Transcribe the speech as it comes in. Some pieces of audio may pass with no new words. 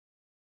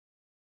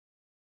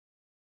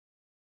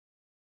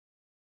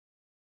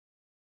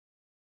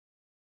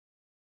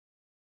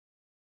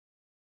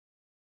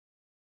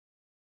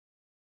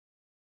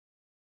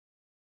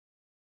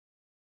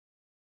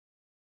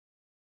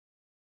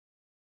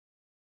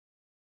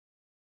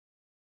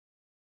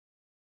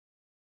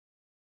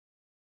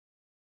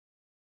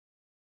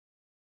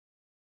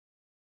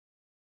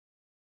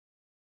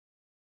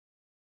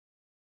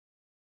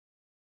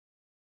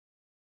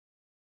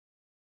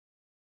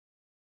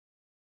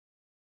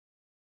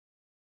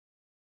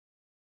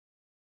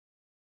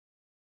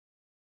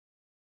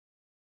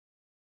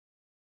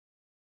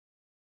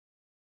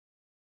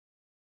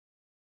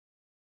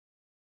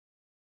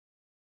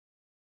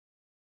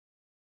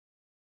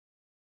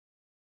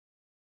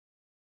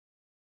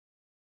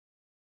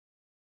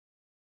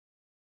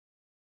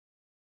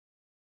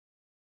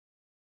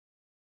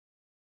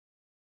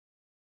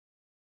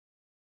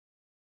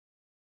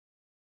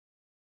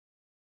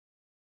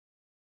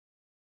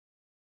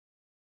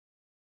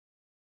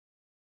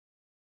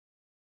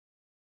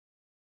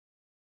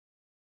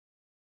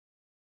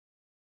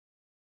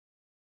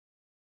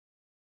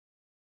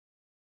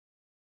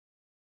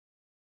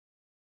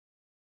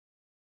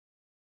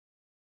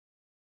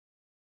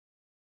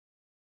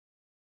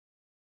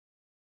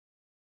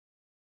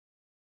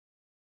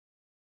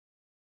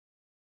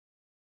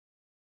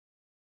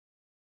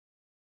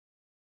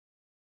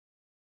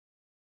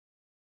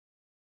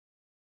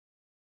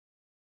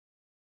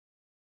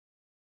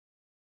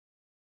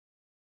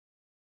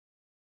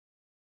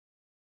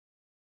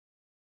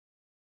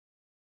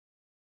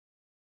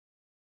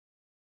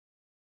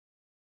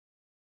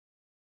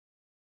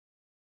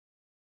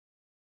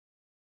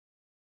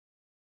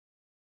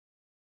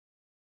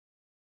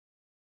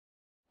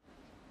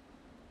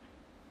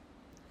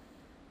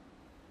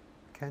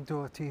Ken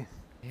Doherty,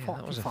 Yeah, 45.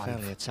 that was a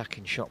fairly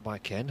attacking shot by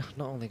Ken.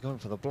 Not only going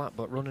for the black,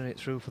 but running it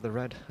through for the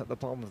red at the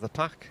bottom of the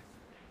pack.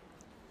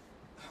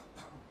 I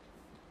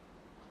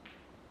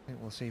think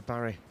we'll see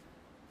Barry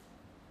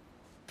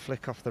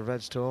flick off the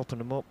reds to open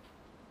them up.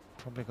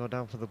 Probably go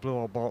down for the blue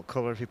or baulk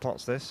colour if he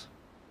pots this.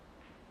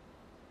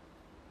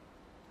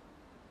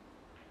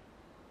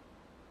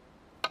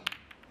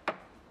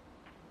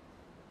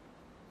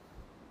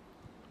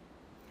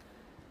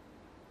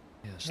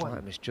 Yeah,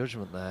 slight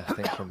misjudgment there, I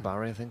think, from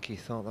Barry. I think he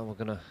thought they were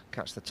going to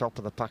catch the top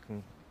of the pack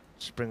and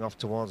spring off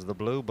towards the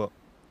blue, but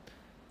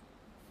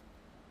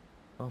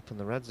opened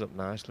the reds up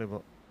nicely,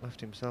 but left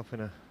himself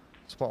in a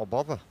spot of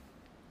bother.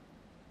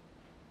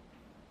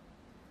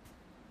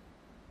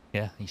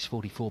 Yeah, he's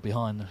 44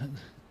 behind.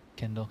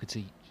 Ken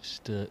Doherty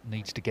just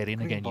needs to get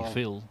in again, you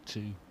feel,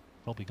 to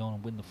probably go on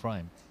and win the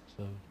frame.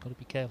 So, got to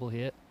be careful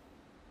here.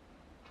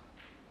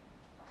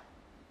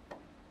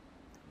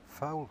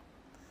 Foul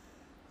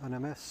and a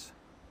miss.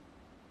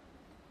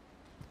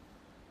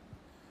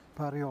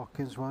 Barry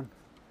Hawkins one.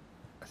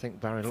 I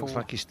think Barry looks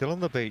like he's still on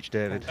the beach,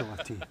 David.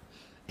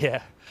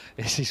 Yeah,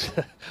 this is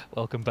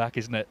welcome back,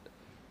 isn't it?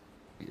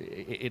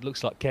 It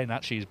looks like Ken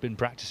actually has been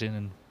practicing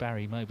and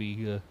Barry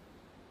maybe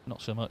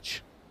not so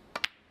much.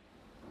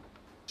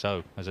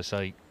 So, as I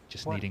say,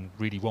 just needing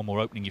really one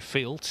more opening, you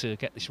feel, to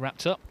get this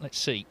wrapped up. Let's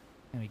see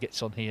how he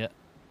gets on here.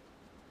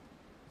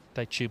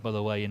 Stay tuned, by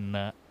the way, in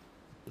at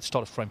the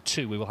start of frame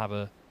 2, we will have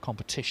a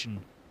competition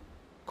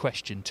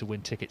question to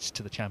win tickets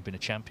to the Champion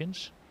of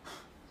Champions.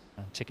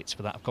 And tickets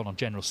for that have gone on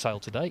general sale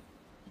today.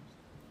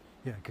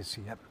 Yeah, I can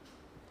see it.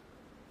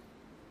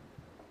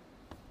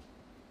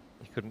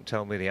 You couldn't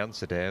tell me the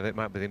answer, Dave. It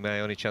might be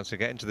my only chance of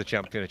getting to the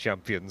Champion of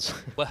Champions.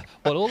 well,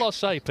 all I'll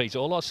say, Peter,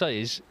 all I'll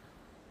say is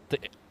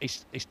that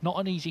it's not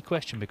an easy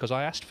question, because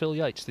I asked Phil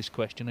Yates this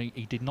question,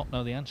 he did not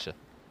know the answer,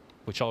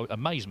 which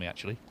amazed me,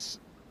 actually.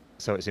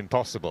 So it's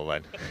impossible,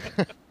 then?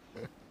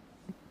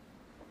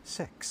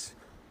 6.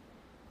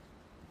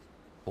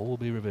 All will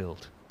be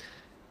revealed.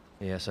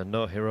 Yeah, so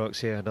no heroics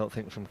here, I don't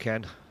think, from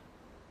Ken.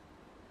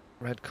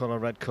 Red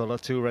colour,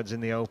 2 reds in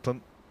the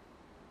open.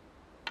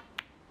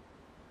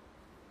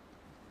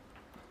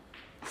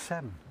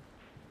 7.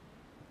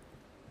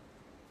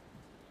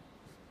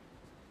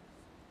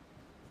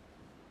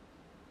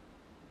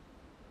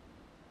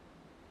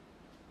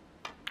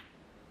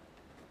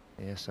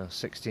 Yeah, so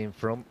 16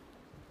 front.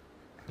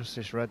 Just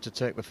this red to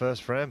take the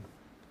first frame.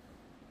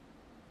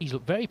 He's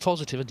looked very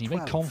positive, and he's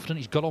very confident,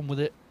 he's got on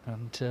with it,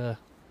 and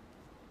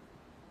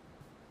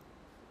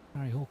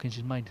Barry Hawkins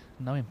has made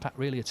no impact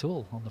really at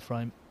all on the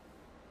frame.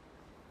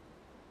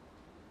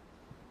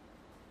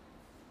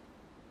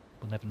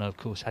 We'll never know, of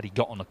course, had he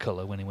got on a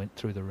colour when he went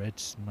through the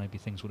reds, maybe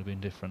things would have been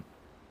different.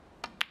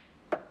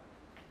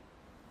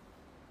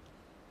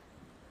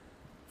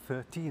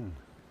 13.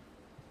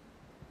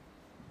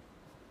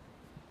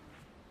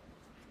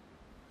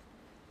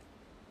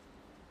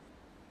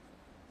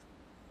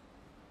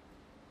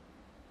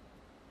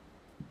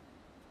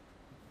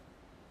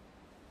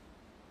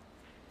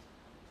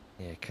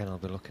 Yeah, Ken will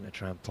be looking to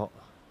try and pot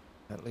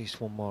at least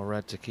one more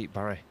red to keep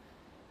Barry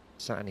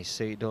sat in his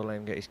seat. Don't let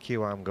him get his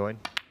cue arm going.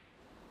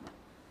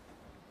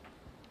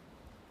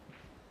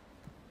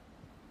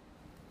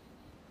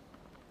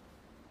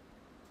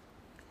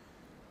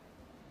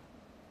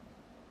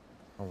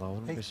 Although I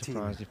wouldn't be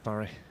surprised if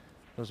Barry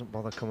doesn't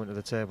bother coming to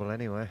the table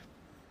anyway.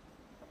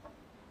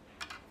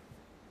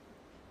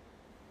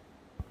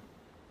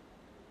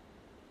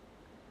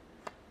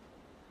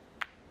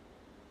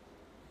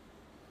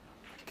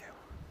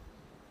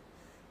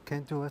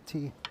 Ken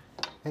Doherty,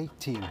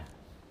 18.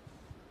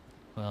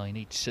 Well, he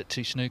needs 2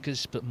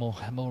 snookers, but more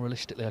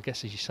realistically, I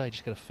guess, as you say,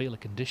 just got to feel the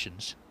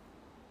conditions.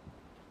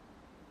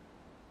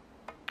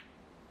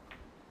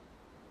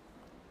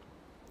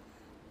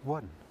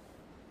 One.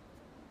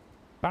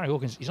 Barry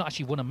Hawkins, he's not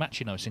actually won a match,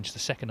 you know, since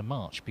the 2nd of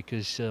March,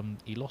 because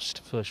he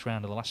lost first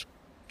round of the last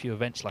few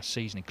events last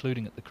season,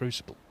 including at the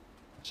Crucible.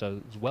 So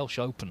it was Welsh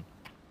Open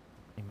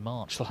in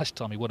March, the last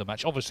time he won a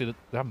match. Obviously, there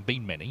haven't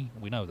been many,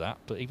 we know that,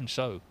 but even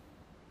so,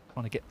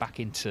 trying to get back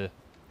into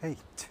 8.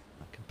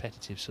 a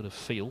competitive sort of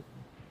feel.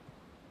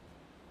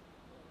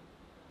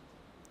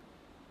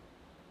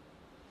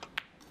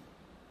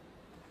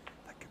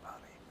 Thank you,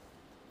 Barry.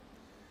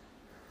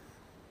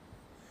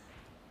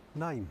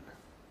 9.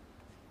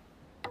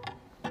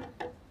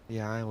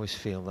 Yeah, I always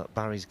feel that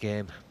Barry's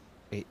game,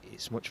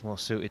 it's much more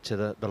suited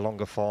to the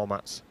longer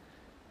formats.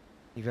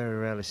 You very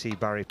rarely see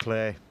Barry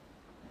play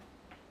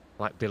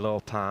like below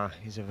par.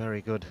 He's a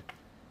very good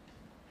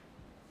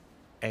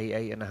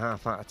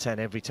 8.5 out of 10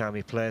 every time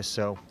he plays,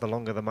 so the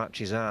longer the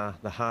matches are,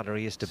 the harder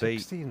he is to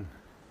 16. beat.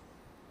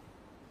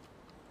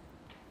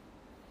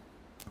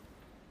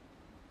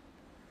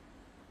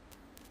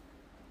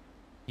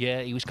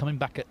 Yeah, he was coming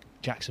back at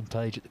Jackson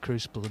Page at the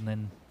Crucible, and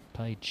then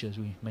Page, as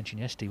we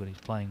mentioned yesterday, when he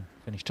was playing,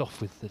 finished off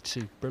with the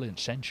 2 brilliant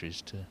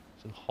centuries to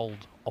sort of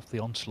hold off the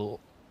onslaught.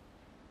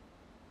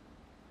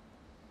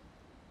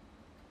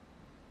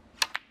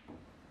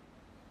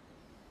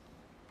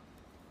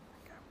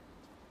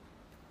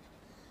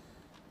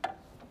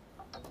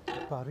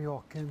 Barry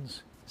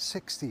Hawkins,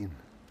 16.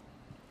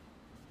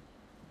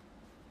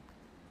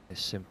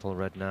 It's simple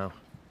red now.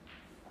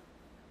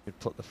 Could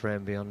put the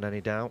frame beyond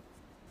any doubt.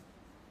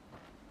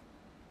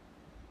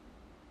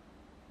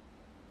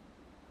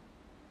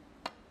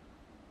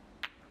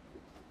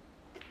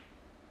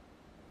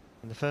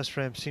 And the first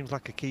frame seems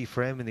like a key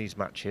frame in these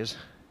matches.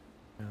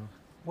 You know,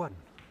 1.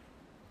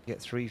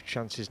 get 3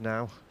 chances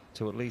now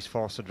to at least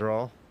force a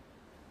draw.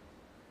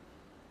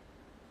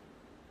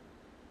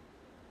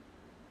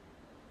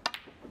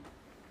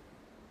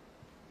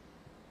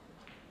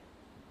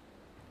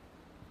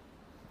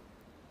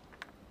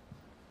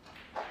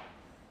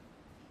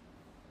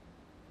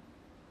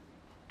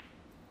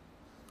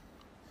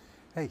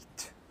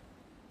 Eight.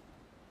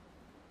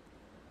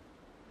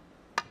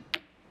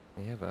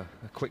 You have a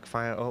quick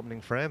fire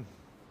opening frame.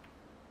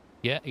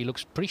 Yeah, he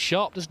looks pretty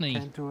sharp, doesn't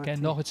he?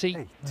 Ken Doherty,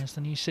 8. as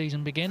the new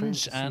season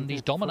begins, and he's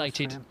First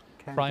dominated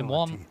Ken frame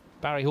 1. Doherty.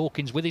 Barry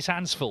Hawkins with his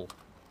hands full.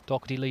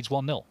 Doherty leads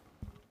 1-0.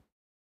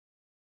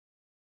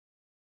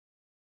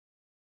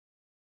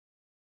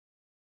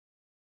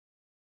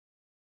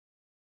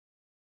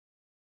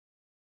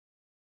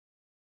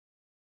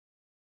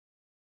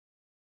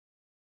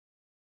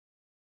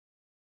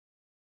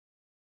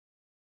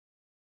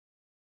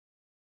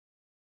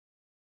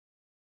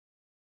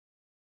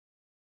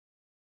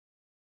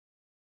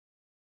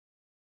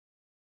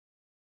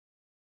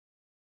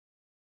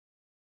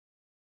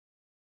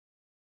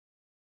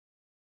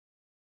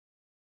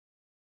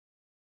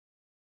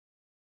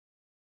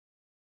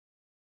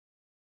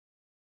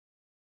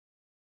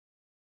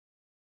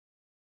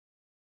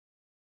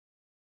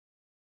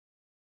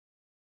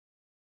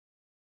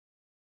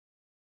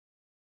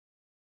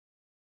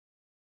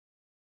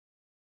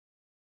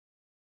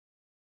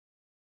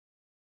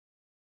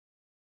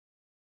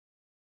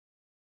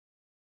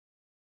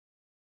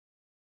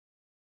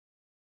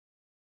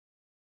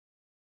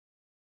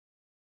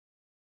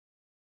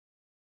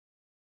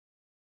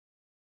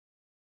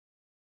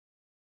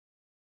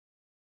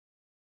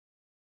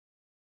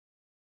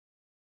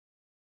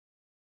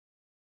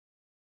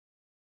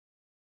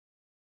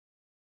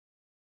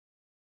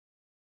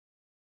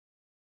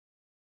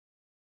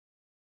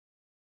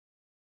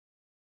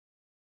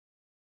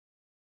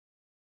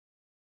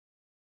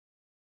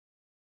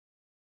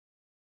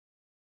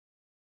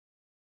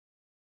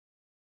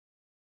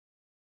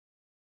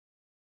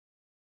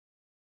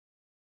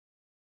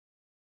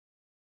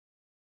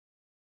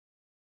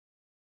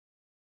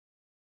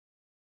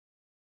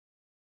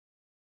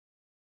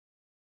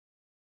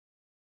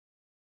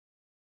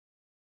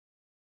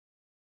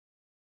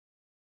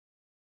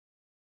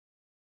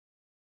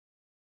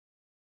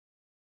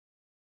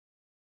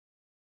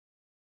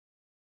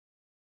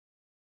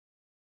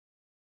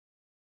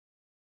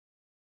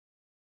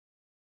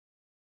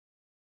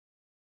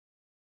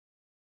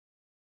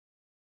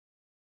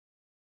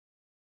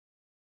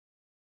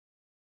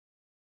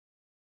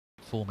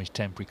 Form is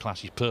temporary,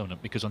 class is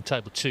permanent, because on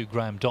table 2,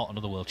 Graham Dott,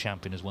 another world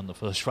champion, has won the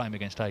first frame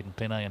against Aidan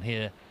Pinney, and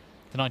here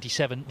the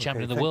 97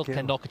 champion of the world,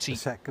 Ken Doherty,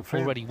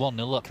 already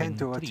 1-0 up Ken in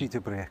Doherty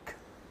to break.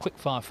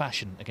 quick-fire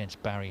fashion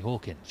against Barry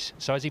Hawkins.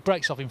 So as he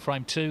breaks off in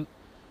frame 2,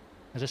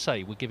 as I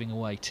say, we're giving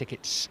away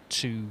tickets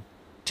to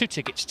 2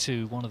 tickets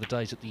to one of the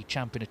days at the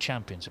Champion of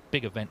Champions, a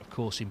big event, of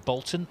course, in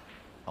Bolton,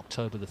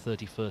 October the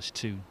 31st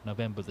to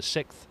November the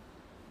 6th.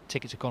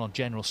 Tickets have gone on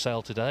general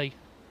sale today.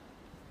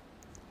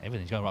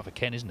 Everything's going right for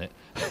Ken, isn't it?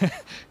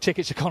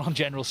 Tickets have gone on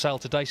general sale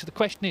today. So the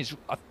question is,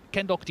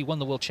 Ken Doherty won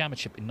the World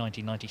Championship in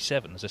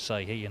 1997. As I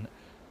say, he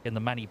and the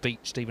man he beat,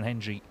 Stephen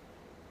Hendry,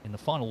 in the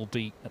final will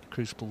be at the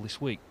Crucible this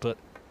week. But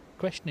the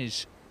question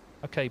is,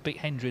 OK, beat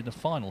Hendry in the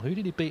final. Who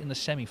did he beat in the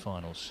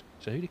semi-finals?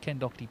 So who did Ken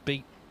Doherty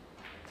beat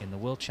in the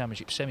World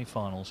Championship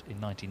semi-finals in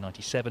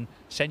 1997?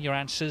 Send your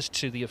answers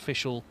to the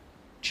official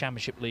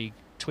Championship League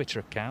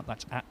Twitter account.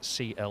 That's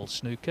 @CL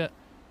Snooker,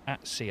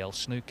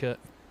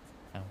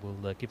 and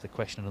we'll give the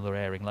question another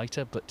airing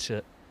later, but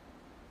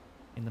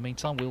in the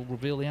meantime we'll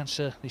reveal the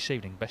answer this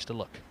evening. Best of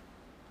luck.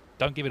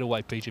 Don't give it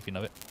away, Peter, if you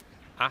know it.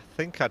 I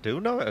think I do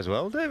know it as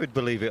well, David,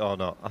 believe it or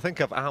not. I think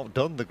I've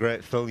outdone the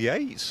great Phil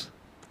Yates.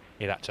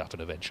 It had to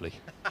happen eventually.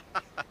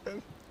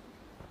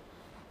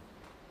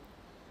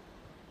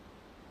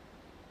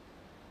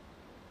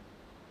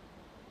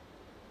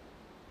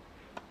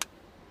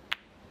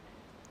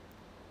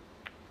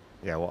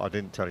 Yeah, what I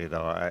didn't tell you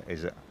though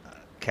is that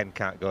Ken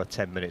can't go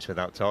 10 minutes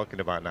without talking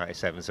about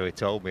 97, so he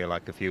told me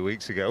like a few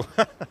weeks ago.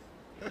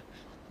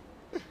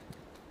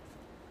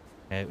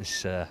 It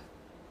was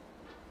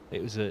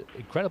an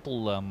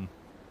incredible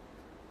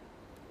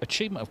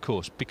achievement, of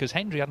course, because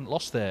Hendry hadn't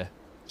lost there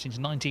since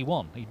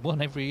 91. He'd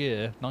won every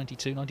year,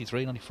 92,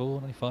 93,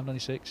 94, 95,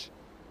 96,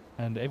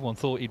 and everyone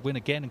thought he'd win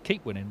again and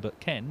keep winning, but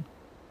Ken,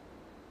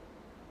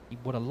 he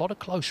won a lot of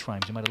close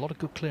frames. He made a lot of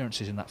good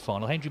clearances in that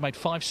final. Hendry made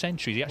 5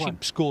 centuries. He actually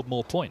scored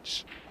more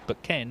points,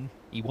 but Ken,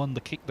 he won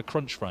the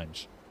crunch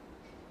frames.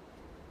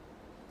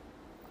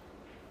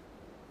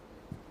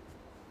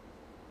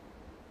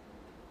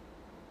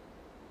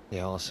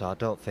 Yeah, also, I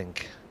don't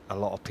think a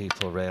lot of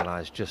people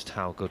realise just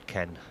how good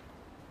Ken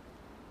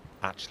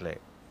actually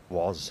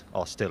was,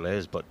 or still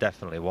is, but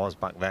definitely was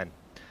back then,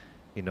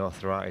 you know,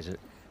 throughout his 8.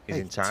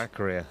 entire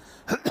career.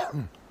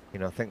 You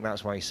know, I think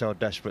that's why he's so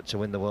desperate to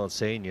win the World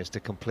Seniors, to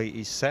complete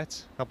his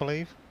set, I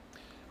believe.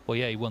 Well,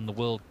 yeah, he won the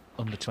World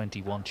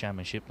Under-21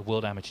 Championship, the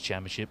World Amateur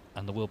Championship,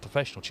 and the World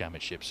Professional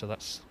Championship. So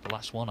that's the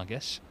last one, I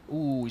guess.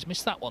 Ooh, he's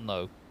missed that one,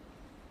 though.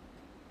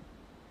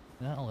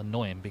 That'll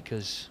annoy him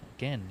because,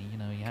 again, you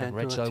know, he had Ken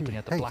reds Doherty, open, he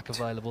had the black 8.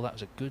 available. That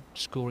was a good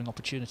scoring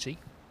opportunity.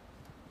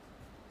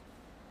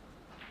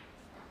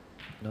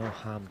 No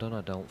harm done,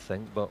 I don't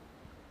think, but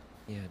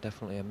yeah,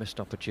 definitely a missed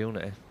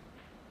opportunity.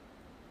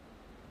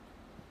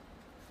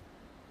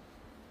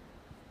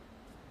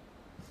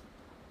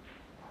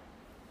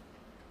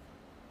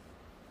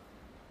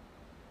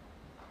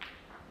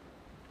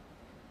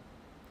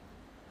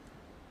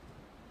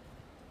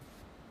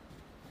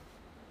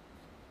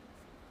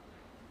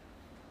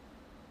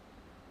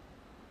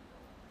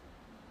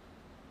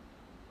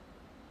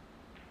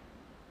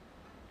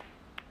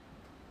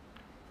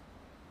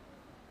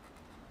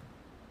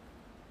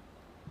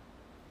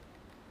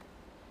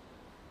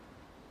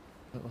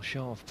 Little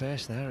show of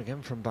pace there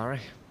again from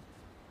Barry.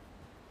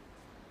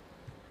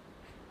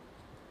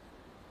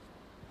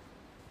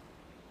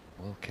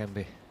 Will Ken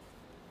be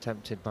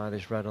tempted by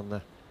this red on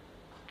the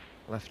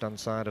left-hand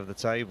side of the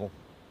table?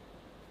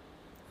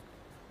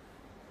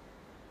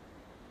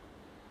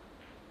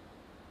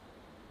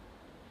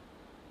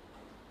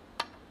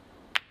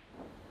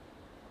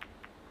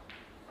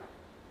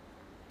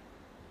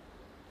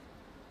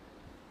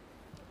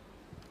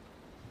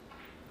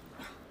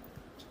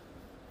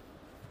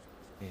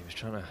 He was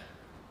trying to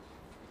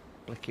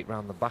flick it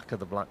round the back of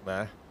the black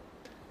there.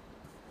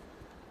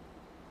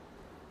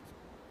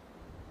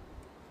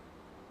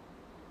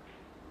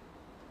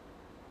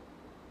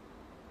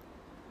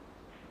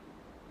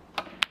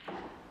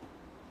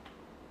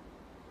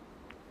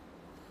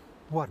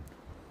 One.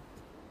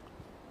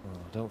 Oh,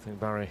 I don't think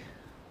Barry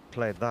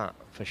played that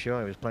for sure.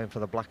 He was playing for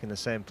the black in the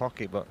same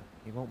pocket, but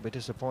he won't be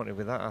disappointed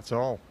with that at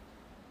all.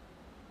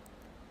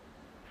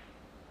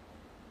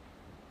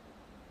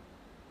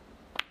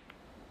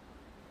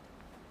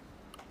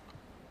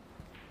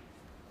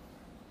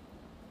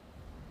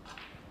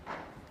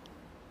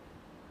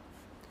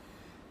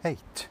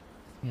 Eight.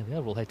 Yeah, the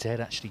overall head-to-head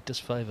actually does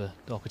favour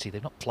Doherty.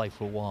 They've not played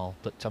for a while,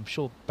 but I'm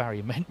sure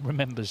Barry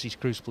remembers his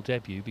Crucible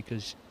debut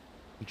because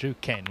he drew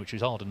Ken, which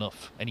was hard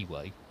enough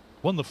anyway.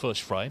 Won the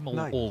first frame,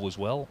 all was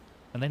well,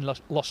 and then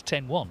lost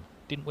 10-1.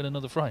 Didn't win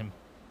another frame.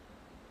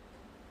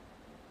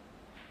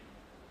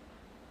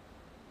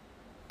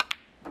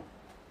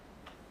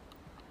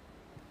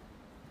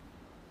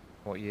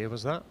 What year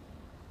was that?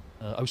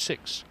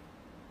 06.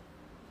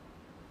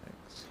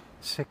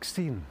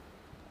 16.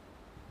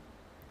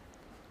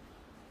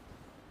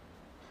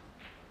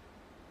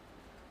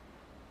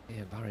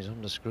 Yeah, Barry's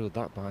underscrewed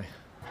that by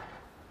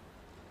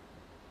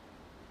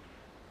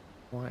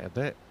quite a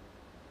bit.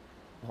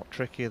 A lot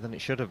trickier than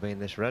it should have been,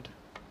 this red.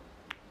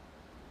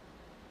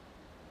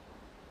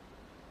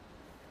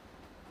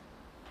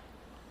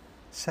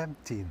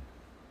 $17.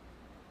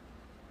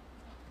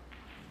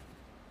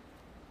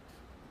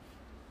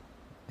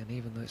 And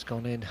even though it's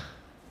gone in a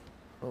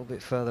little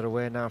bit further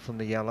away now from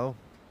the yellow,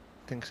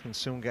 things can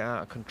soon get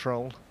out of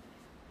control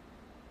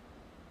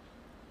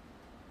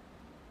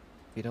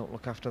if you don't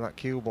look after that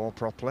cue ball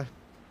properly.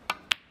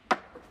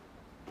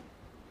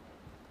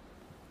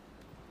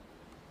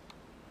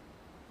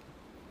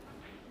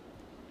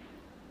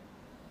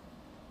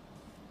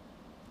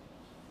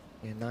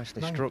 Yeah,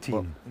 nicely struck,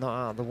 but 19. not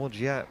out of the woods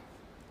yet.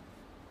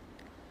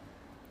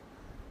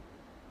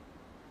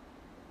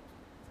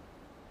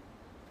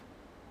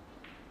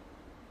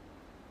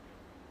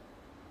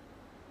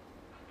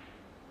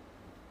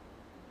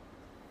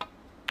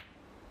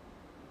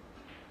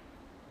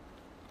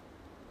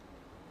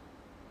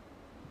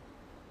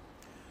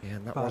 Yeah,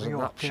 and that Barry wasn't that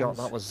Hawkins, shot,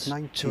 that was 2 or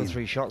 19.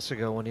 3 shots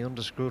ago when he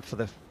underscrewed for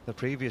the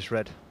previous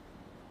red.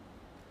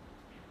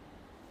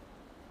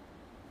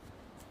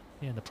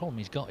 Yeah, and the problem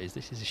he's got is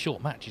this is a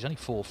short match. It's only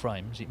 4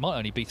 frames. It might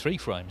only be 3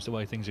 frames the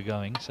way things are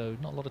going, so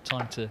not a lot of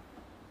time to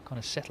kind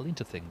of settle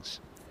into things.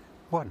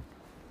 1.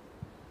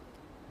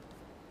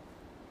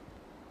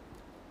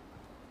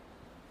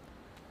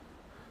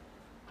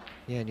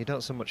 Yeah, and you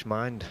don't so much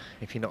mind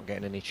if you're not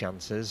getting any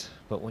chances,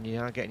 but when you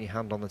are getting your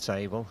hand on the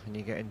table and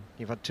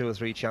you've had 2 or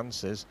 3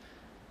 chances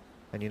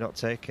and you're not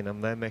taking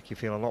them, they make you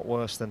feel a lot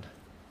worse than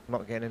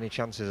not getting any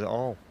chances at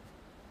all.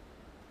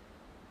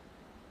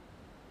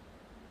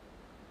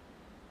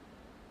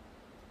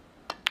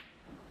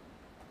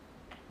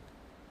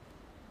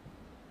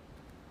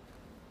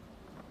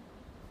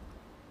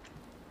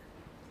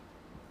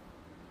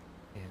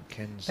 Yeah,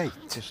 Ken's 8.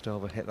 just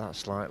overhit that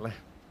slightly.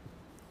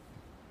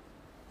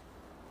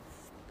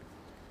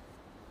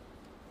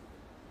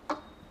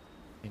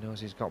 He knows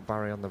he's got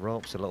Barry on the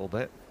ropes a little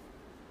bit.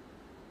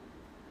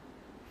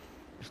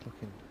 Just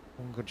looking,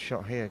 one good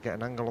shot here, get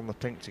an angle on the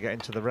pink to get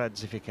into the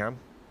reds if you can.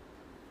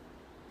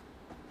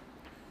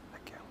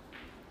 Thank you.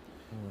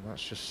 Oh,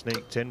 that's just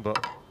sneaked in,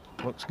 but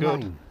looks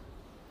good. 9.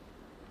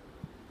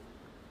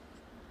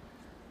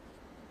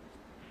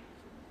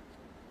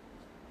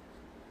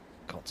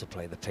 Got to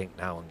play the pink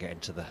now and get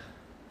into the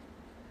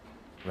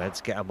reds,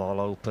 get them all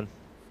open.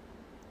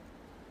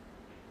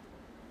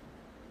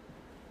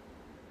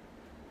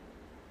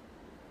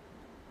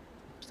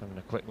 Just having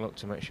a quick look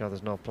to make sure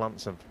there's no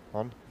plants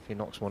on if he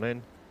knocks one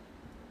in.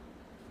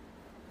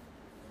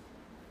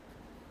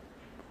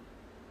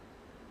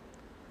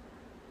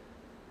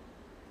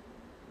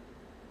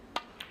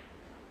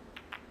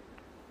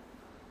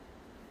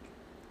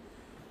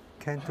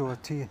 Ken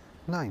Doherty,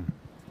 9.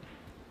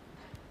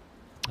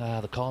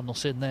 The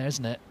Cardinal's in there,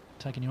 isn't it?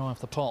 Taking your eye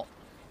off the pot.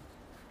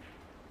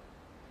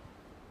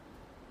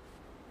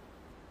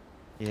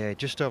 Yeah, he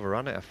just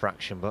overran it a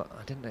fraction, but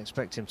I didn't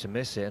expect him to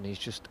miss it, and he's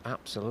just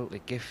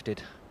absolutely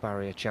gifted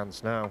Barry a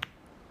chance now.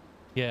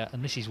 Yeah,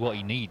 and this is what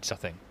he needs, I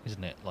think,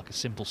 isn't it? Like a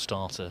simple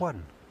starter.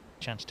 1.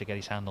 Chance to get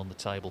his hand on the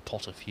table,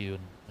 pot a few,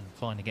 and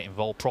finally get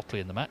involved properly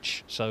in the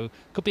match. So,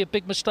 could be a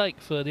big mistake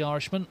for the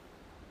Irishman.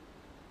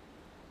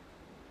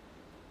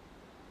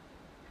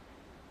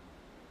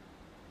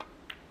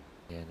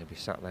 Yeah, and he'll be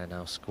sat there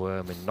now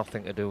squirming.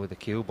 Nothing to do with the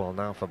cue ball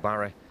now for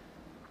Barry.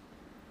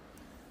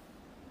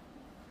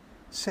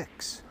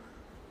 6.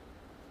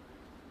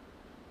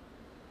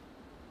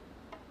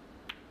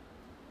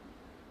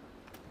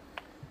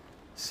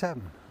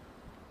 7.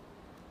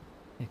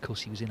 Yeah, of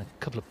course, he was in a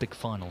couple of big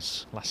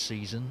finals last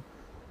season,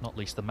 not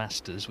least the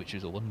Masters, which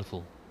is a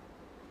wonderful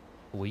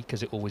week,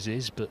 as it always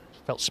is, but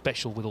felt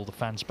special with all the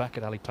fans back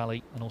at Ali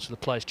Pali, and also the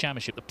Players'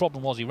 Championship. The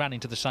problem was he ran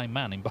into the same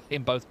man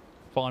in both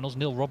finals,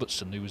 Neil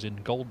Robertson, who was in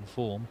golden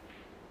form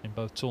in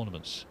both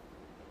tournaments.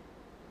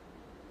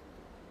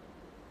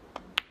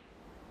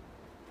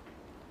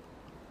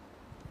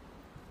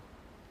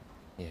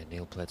 Yeah,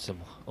 Neil played some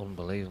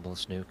unbelievable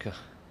snooker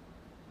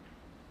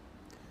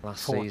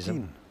last 14.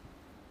 season.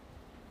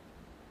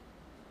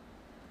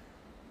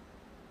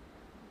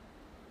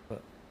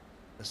 But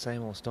the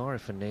same old story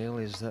for Neil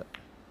is that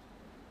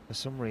for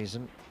some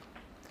reason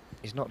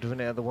he's not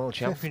doing it at the World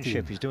 15.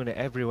 Championship. He's doing it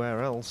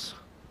everywhere else.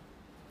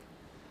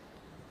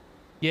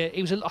 Yeah,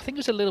 it was. I think it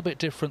was a little bit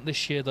different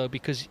this year, though,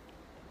 because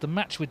the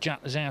match with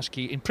Jack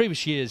Lazowski, in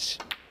previous years,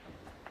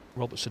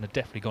 Robertson had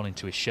definitely gone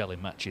into his shell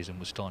in matches and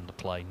was starting to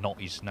play not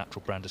his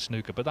natural brand of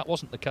snooker, but that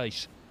wasn't the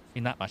case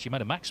in that match. He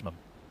made a maximum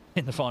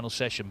in the final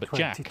session, but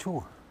 22.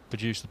 Jack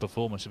produced the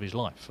performance of his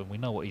life, and we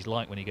know what he's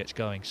like when he gets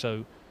going.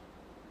 So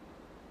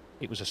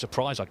it was a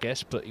surprise, I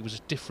guess, but it was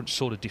a different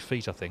sort of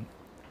defeat, I think.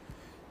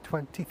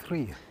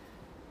 23.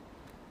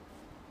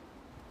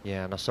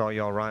 Yeah, and I saw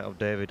your write-up,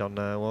 David, on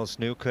World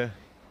Snooker.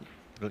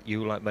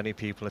 You, like many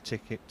people, are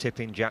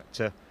tipping Jack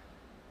to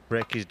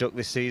break his duck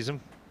this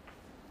season.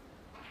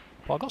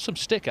 Well, I got some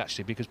stick,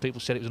 actually, because people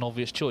said it was an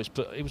obvious choice,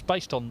 but it was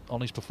based on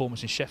his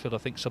performance in Sheffield. I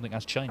think something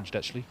has changed,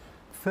 actually.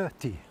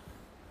 30.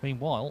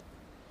 Meanwhile,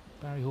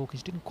 Barry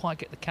Hawkins didn't quite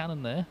get the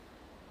cannon there,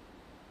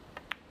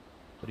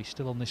 but he's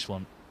still on this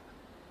one.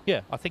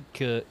 Yeah, I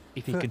think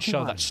if he can show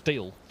 31. that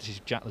steel, this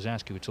is Jack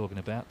Lazowski we're talking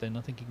about, then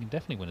I think he can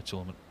definitely win a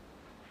tournament.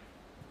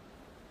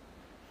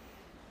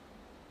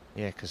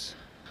 Yeah, because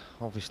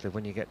obviously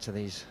when you get to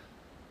these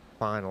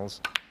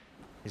finals,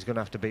 he's going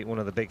to have to beat one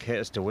of the big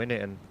hitters to win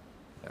it, and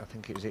I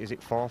think is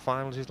it 4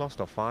 finals he's lost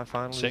or 5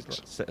 finals?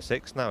 6.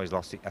 6 now he's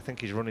lost. I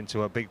think he's run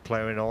into a big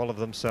player in all of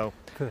them, so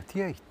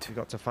 38. you've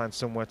got to find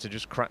somewhere to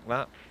just crack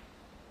that.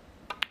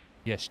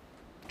 Yes,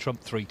 Trump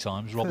 3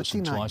 times, Robertson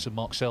 39. twice, and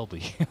Mark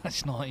Selby.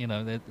 That's not, you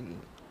know, they're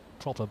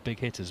proper big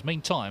hitters.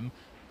 Meantime,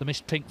 the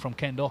missed pink from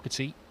Ken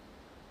Doherty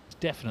has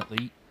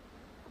definitely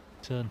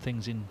turned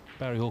things in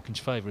Barry Hawkins'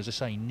 favour. As I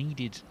say, he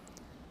needed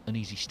an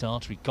easy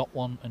starter. He got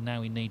one, and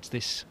now he needs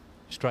this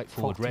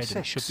straightforward red, and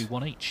it should be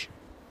 1 each.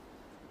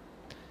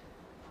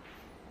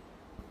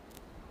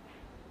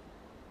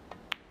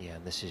 Yeah,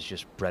 and this is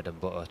just bread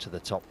and butter to the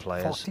top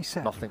players.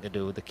 47. Nothing to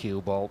do with the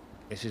cue ball.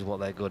 This is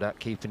what they're good at,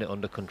 keeping it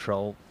under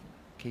control,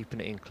 keeping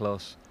it in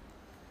close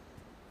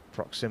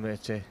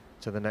proximity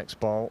to the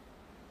next ball.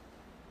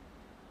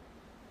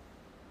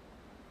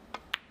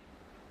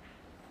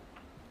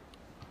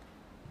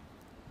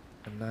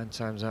 And 9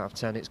 times out of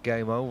 10 it's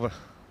game over,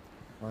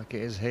 like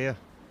it is here.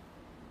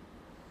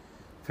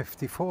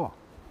 54.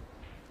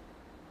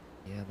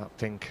 Yeah, that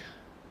pink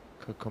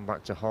could come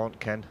back to haunt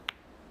Ken.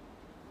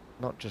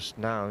 Not just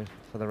now,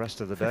 for the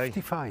rest of the day.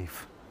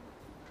 55.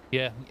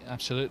 Yeah,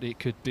 absolutely. It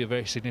could be a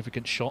very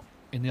significant shot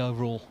in the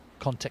overall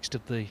context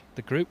of the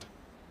group.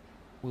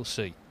 We'll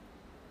see.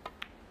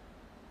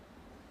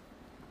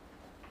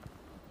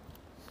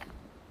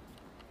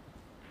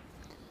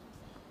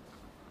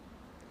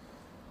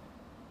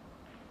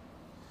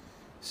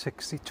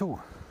 $62.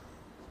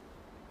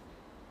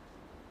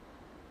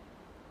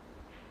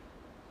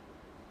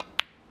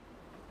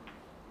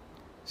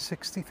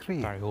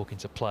 63. Barry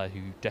Hawkins, a player who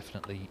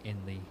definitely in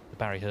the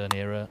Barry Hearn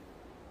era,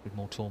 with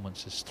more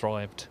tournaments, has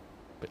thrived.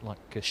 A bit like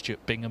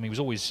Stuart Bingham. He was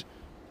always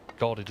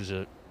guarded as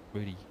a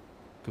really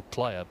good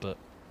player, but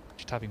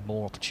just having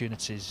more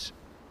opportunities.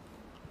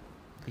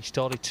 He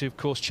started to, of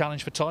course,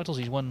 challenge for titles.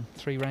 He's won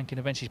 3 ranking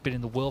events. He's been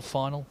in the World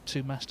Final,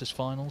 2 Masters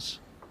finals.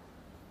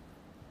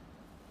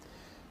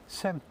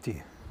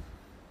 70.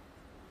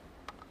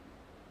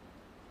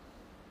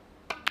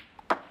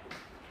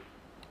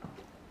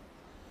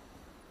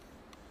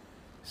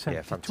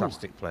 Yeah,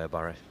 fantastic player,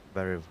 Barry.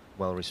 Very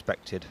well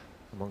respected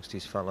amongst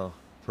his fellow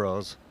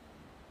pros.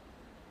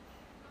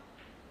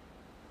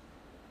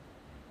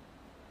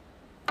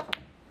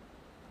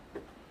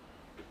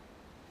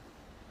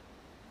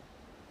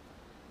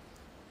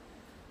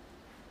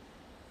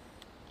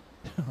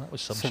 That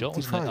was some shot,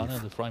 wasn't it? I know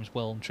the frame's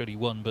well and truly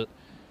won, but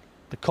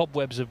the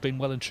cobwebs have been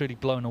well and truly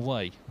blown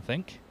away, I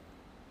think.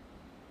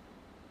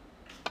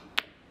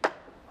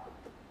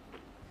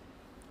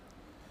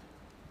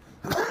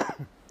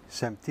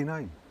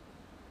 $79.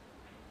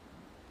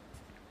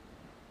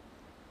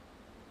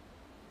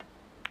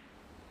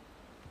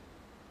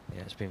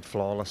 Yeah, it's been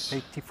flawless.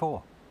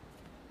 84.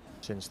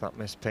 Since that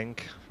missed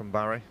pink from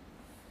Barry.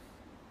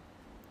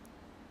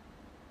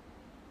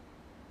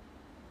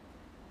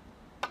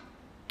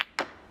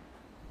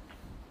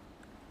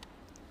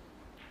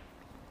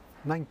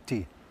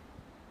 $90.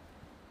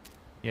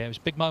 Yeah, it was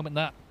a big moment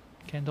that.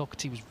 Ken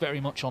Doherty was very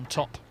much on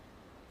top.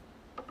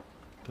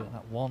 But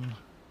that one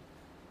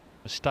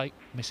mistake,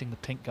 missing the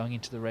pink going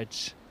into the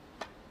reds,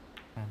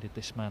 handed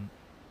this man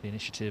the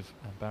initiative,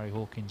 and Barry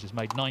Hawkins has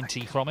made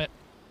 90 from it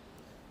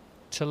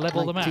to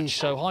level the match.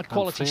 So high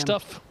quality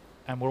stuff,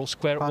 and we're all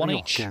square at one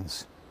each.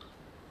 Hawkins.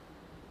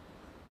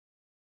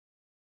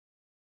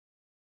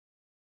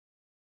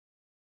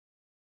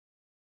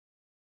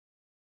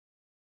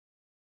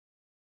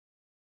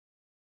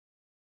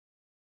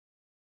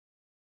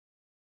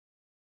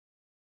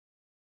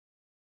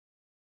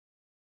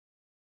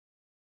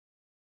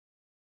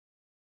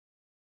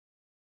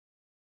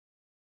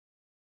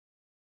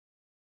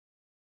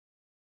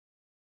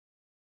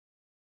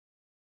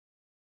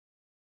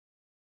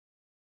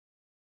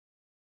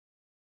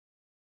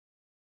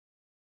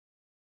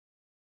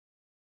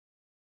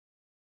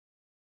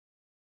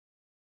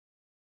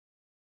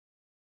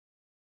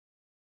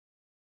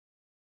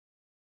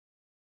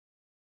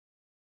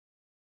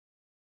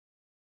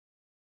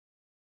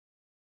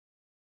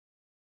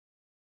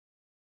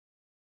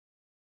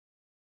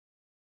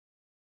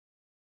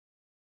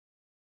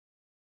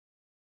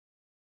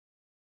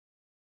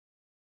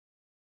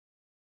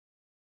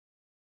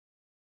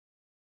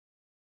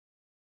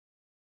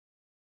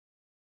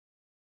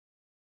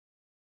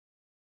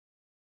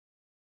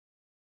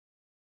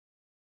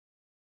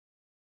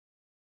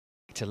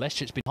 To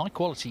Leicester, it's been high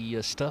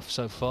quality stuff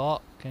so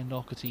far. Ken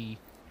Doherty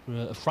for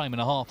a frame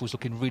and a half was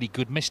looking really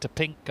good. Mr.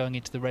 Pink going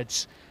into the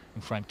reds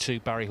in frame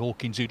 2. Barry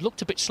Hawkins, who'd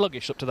looked a bit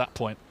sluggish up to that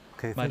point,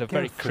 made a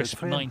very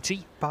crisp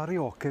 90. Barry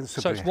Hawkins.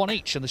 So it's one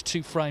each, and there's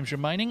 2 frames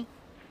remaining.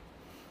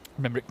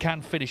 Remember, it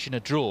can finish in a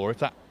draw. If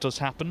that does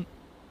happen,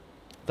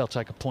 they'll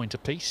take a point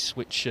apiece,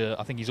 which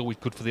I think is always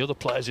good for the other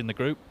players in the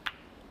group.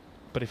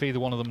 But if either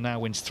one of them now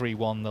wins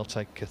 3-1, they'll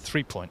take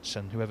 3 points,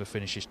 and whoever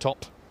finishes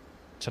top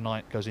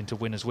tonight goes into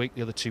winners' week.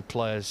 The other 2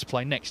 players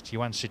play next,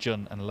 Yuan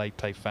Sejun and Lei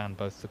Pei Fan,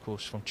 both of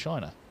course from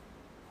China.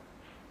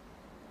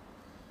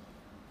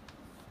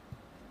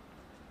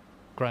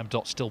 Graham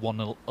Dott still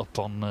 1-0 up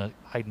on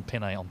Hayden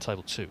Pinney on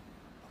table 2. Okay,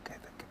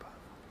 thank you, Bob.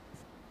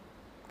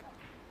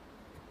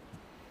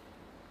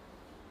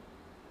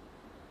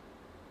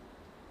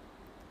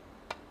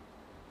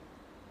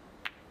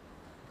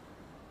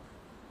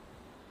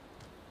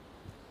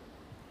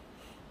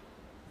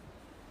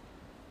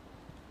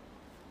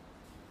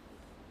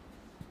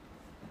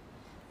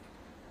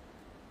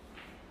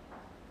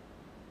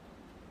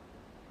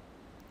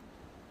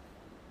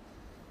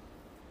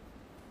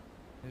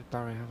 Here's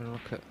Barry having a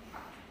look at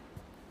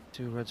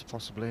 2 reds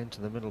possibly into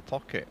the middle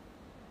pocket.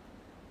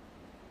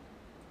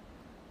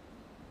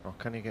 Or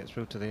can he get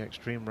through to the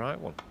extreme right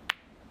one?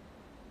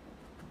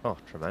 Oh,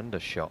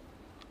 tremendous shot.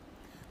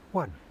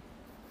 1.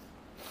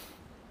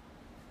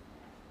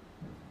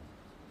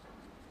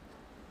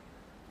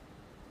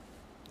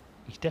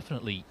 He's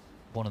definitely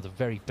one of the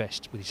very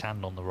best with his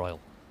hand on the rail.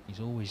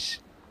 He always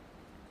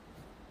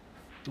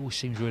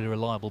seems really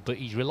reliable, but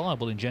he's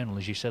reliable in general,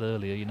 as you said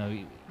earlier. You know,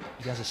 he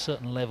has a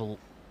certain level,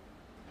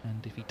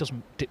 and if he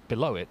doesn't dip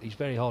below it, he's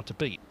very hard to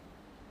beat.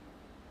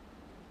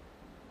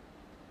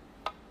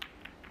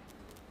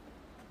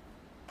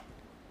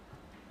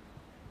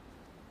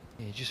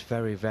 He just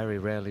very, very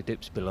rarely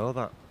dips below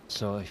that.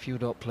 So if you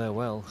don't play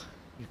well,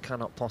 you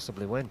cannot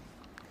possibly win.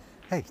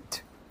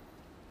 8.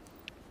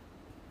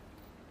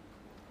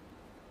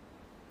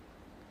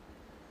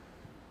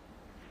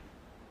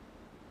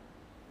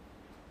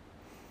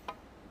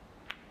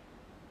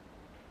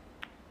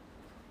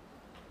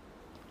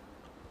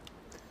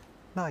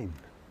 $9.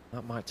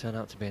 That might turn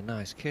out to be a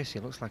nice kiss. He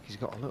looks like he's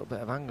got a little bit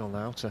of angle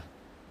now to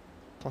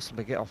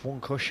possibly get off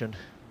one cushion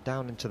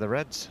down into the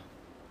reds.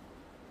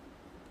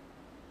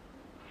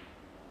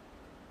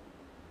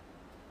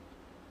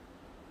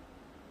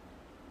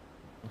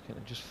 Looking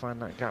to just find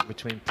that gap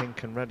between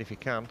pink and red if he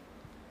can.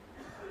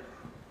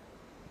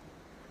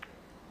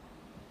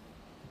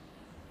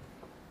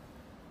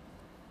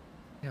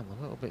 Yeah, I'm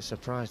a little bit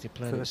surprised he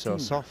played it so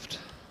 13. soft,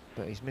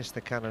 but he's missed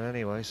the cannon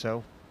anyway,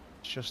 so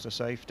it's just a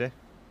safety.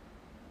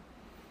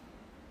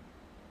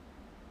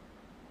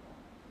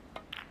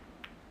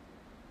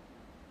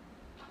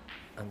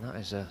 And that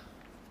is a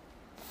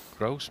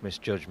gross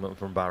misjudgment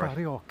from Barry.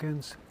 Barry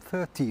Hawkins,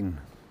 13.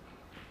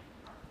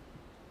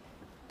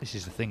 This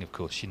is the thing, of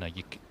course, you know,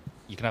 you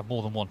can have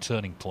more than one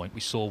turning point. We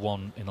saw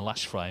one in the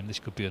last frame. This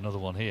could be another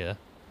one here.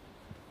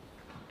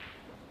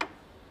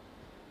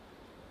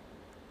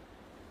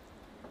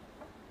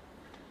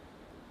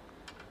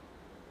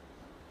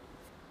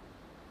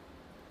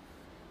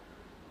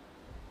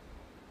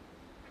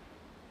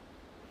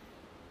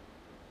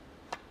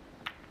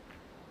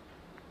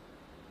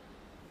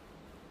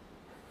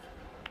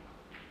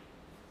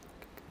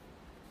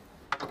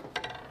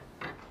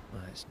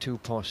 It's 2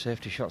 poor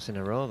safety shots in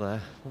a row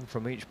there, one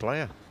from each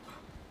player.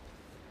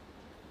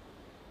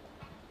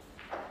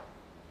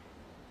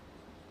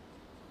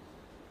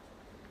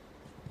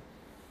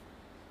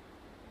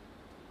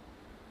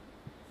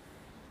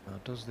 Now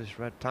does this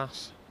red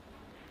pass?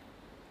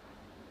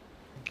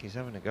 I think he's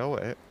having a go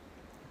at it.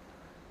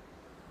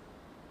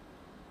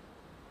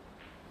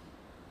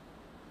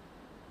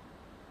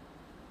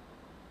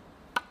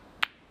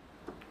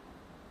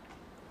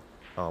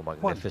 Oh,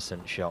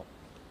 magnificent shot.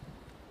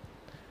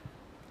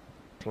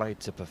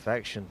 Played to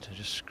perfection to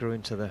just screw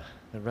into the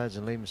reds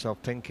and leave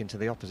himself pink into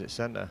the opposite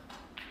centre.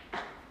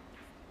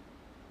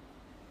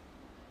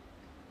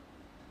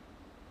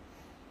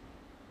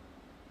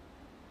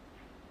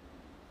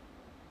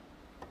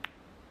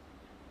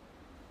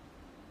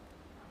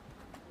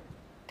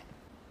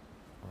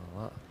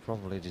 Well, that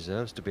probably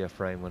deserves to be a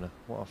frame winner.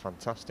 What a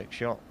fantastic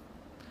shot.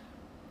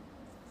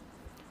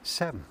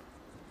 7.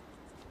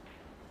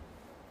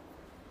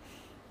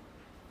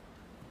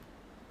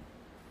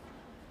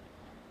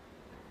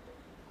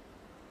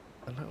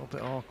 A little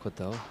bit awkward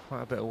though,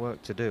 quite a bit of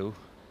work to do.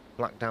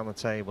 Black down the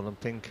table and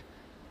pink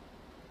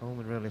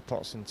only really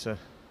pots into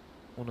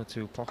 1 or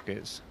 2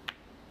 pockets.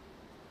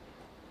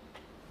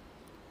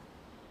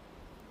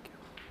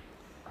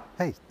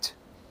 8.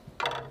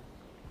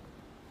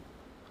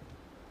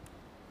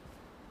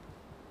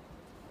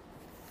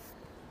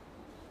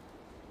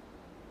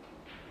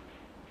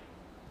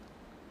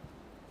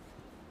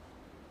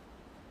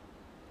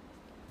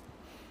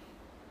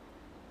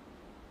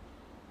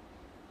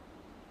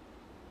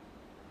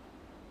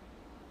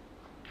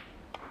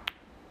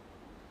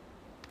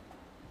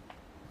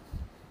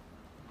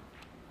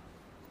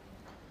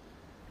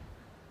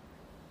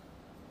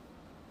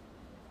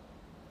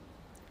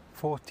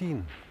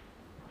 $14.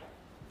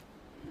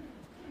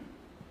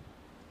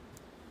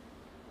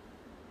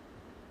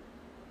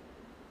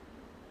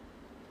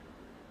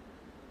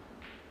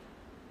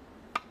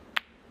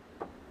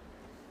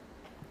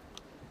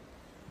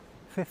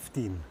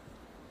 $15.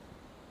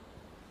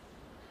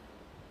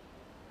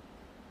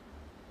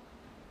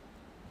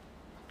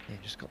 Yeah,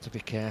 just got to be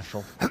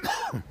careful.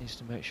 Needs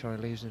to make sure he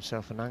leaves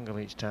himself an angle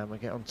each time I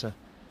get onto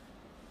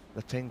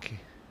the pink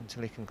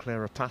until he can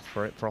clear a path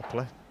for it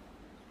properly.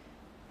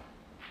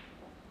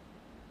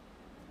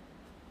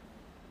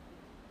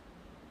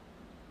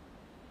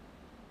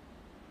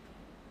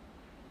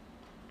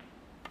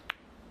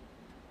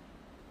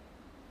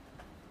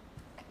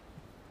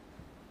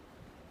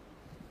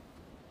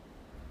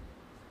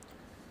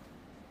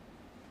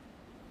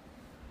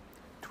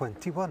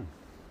 $21.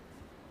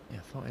 Yeah, I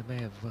thought he may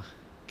have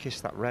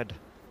kissed that red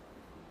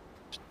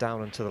just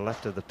down and to the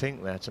left of the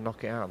pink there to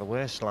knock it out of the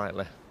way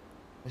slightly.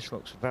 This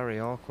looks very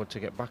awkward to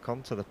get back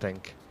onto the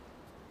pink.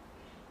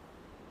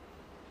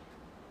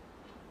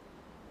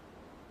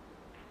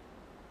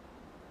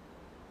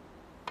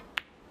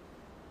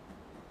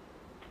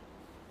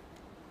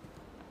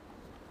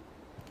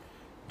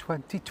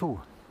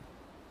 $22.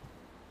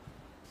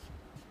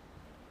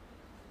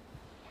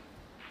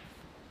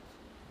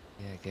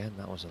 Yeah, again,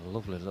 that was a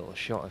lovely little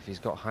shot if he's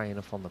got high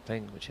enough on the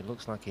pink, which it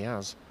looks like he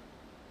has.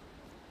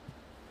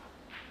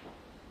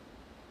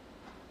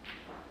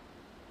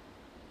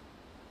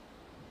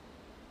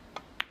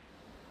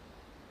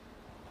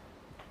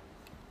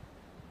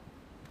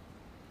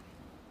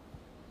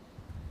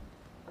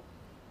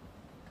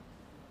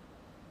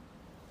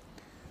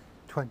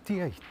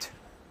 $28.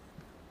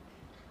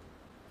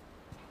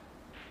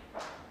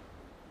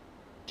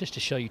 Just to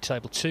show you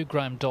table 2,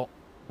 Graham Dott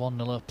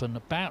 1-0 up and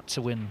about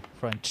to win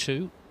frame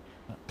 2.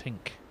 That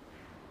pink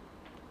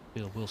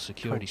field will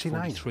secure it. He's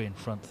 43 in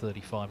front,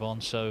 35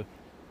 on, so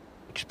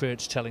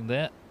experience telling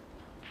there.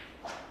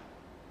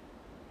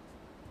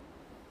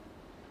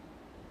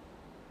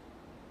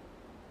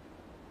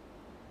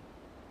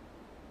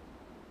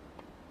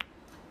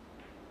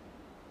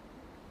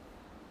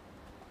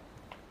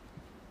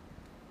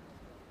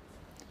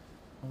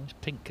 Well, this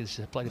pink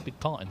has played a big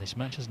part in this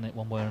match, hasn't it,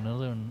 one way or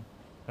another, and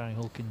Barry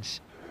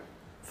Hawkins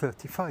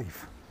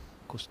 35.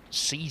 of course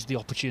seized the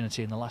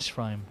opportunity in the last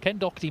frame. Ken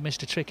Doherty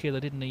missed a trick here, though,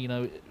 didn't he? You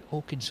know,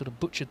 Hawkins sort of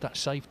butchered that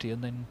safety,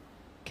 and then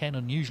Ken,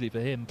 unusually for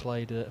him,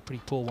 played a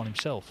pretty poor one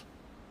himself.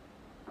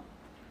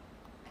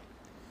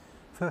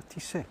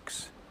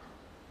 36.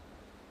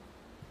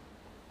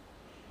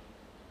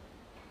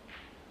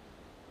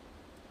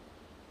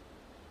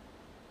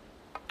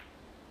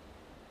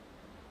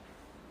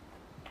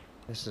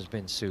 This has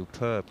been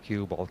superb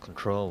cue ball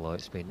control though.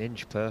 It's been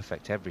inch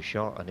perfect every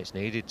shot, and it's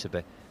needed to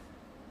be.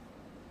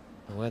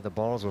 where the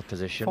balls were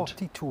positioned.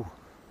 42.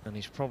 And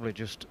he's probably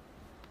just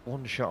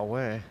one shot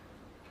away.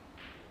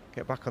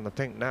 Get back on the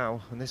pink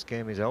now, and this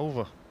game is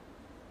over.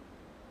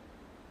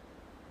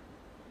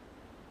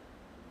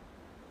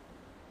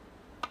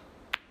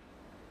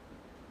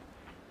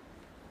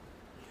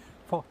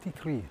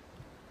 $43.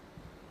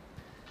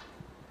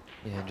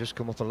 Yeah, and just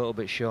come up a little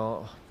bit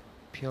short,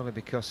 purely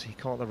because he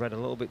caught the red a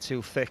little bit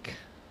too thick.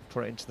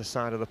 Put it into the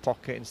side of the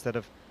pocket instead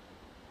of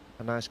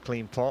a nice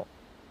clean pot.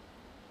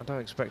 I don't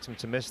expect him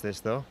to miss this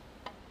though.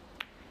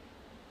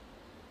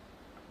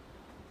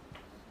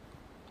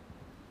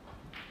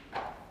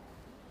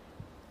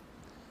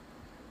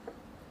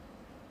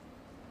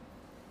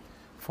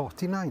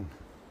 $49.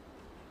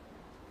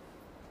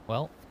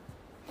 Well,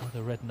 with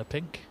a red and a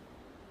pink.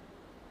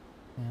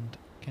 And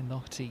Ken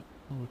Doherty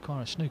will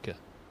require a snooker.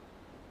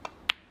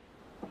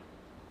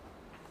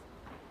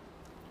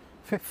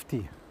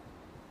 50.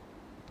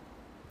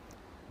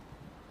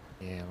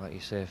 Yeah, like you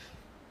say,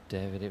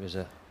 David, it was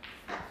a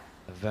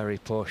very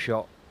poor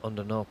shot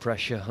under no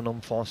pressure, an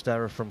unforced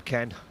error from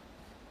Ken.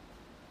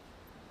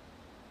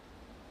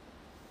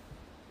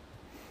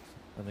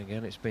 And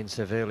again, it's been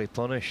severely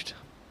punished.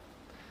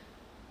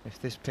 If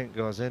this pink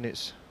goes in,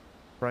 it's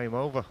frame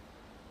over.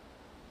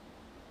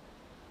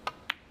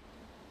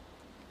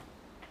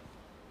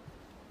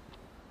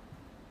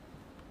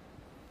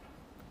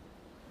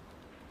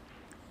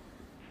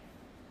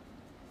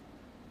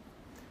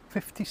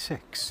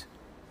 $56.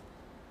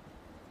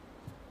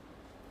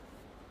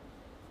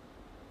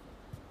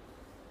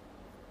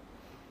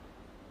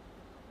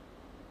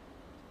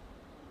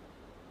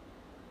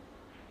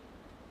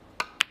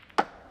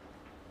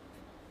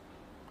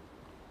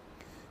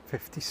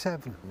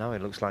 $57. Now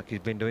it looks like he's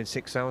been doing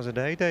 6 hours a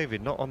day,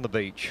 David, not on the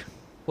beach.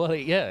 Well,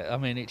 yeah, I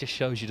mean, it just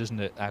shows you, doesn't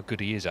it, how good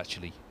he is,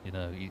 actually. You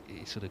know, he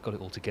sort of got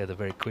it all together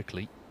very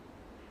quickly.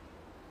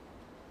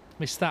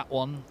 Missed that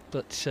one,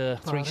 but three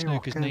Barry snookers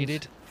Hawkins,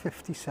 needed.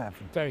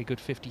 57. Very good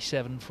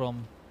 57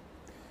 from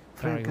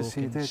Three Barry Hawkins.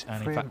 conceded, And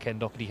in three fact, Ken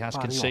Doherty has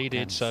Barry conceded.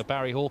 Hawkins. So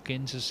Barry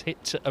Hawkins has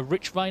hit a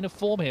rich vein of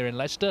form here in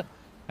Leicester,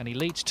 and he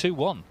leads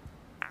 2-1.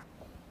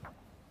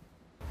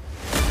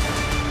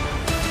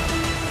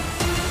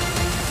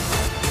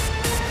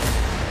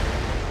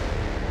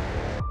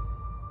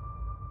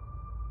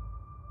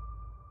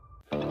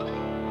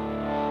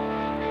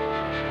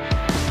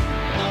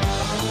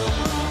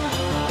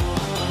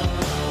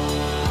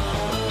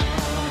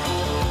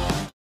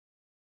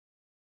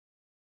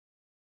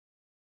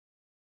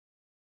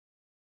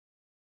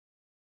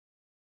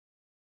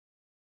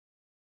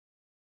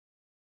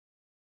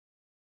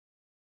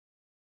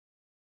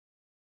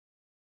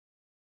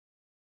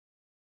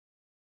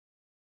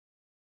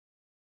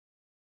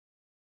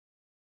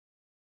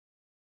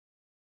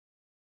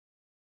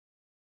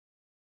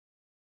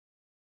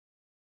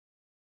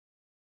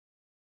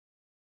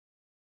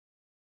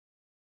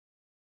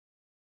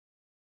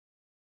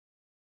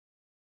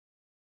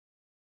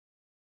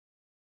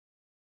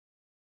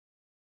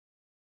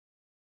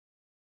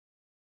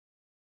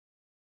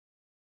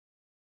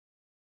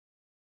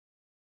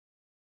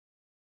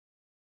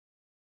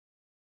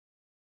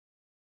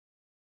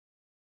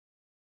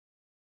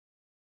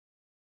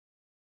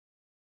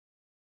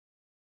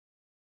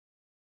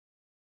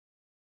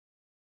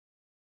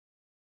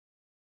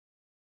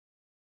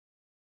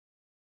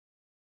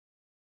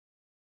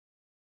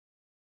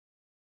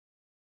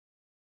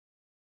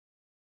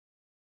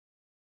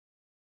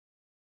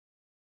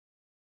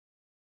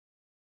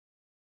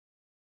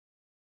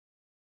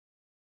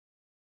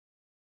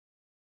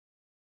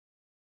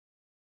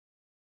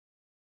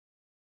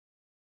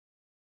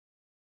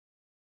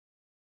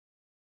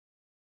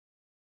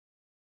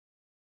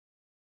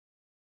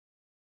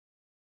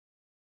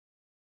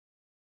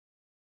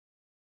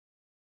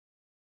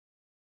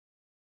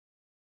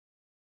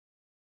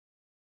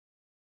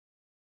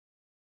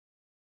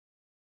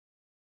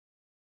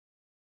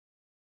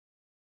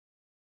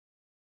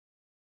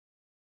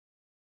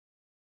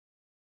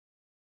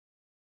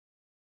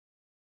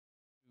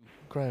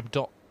 Graham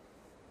Dott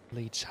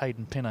leads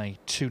Hayden Pinney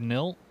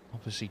 2-0.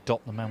 Obviously,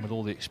 Dott, the man with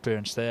all the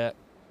experience there.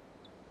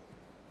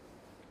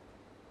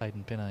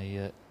 Hayden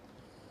Pinney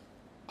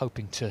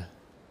hoping to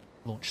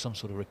launch some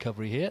sort of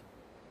recovery here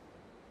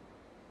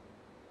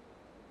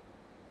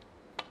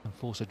and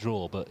force a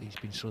draw, but he's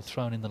been sort of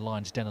thrown in the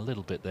lion's den a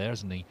little bit there,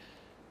 hasn't he?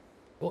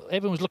 Well,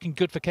 everyone's looking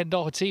good for Ken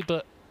Doherty,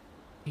 but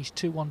he's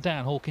 2-1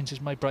 down. Hawkins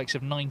has made breaks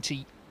of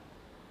 90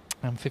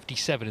 and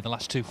 57 in the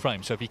last 2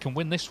 frames. So if he can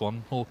win this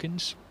one,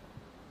 Hawkins,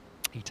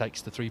 he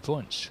takes the 3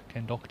 points.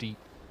 Ken Doherty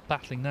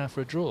battling now for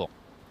a draw.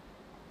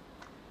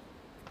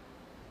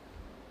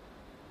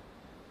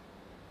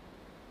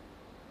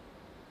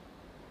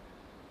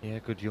 Yeah,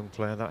 good young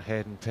player, that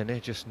Hayden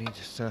Pinney. Just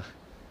needs to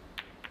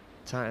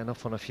tighten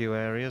up on a few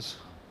areas.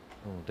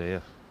 Oh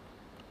dear.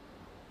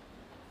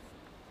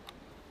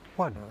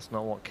 1. That's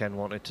not what Ken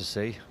wanted to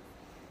see.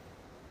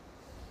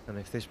 And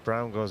if this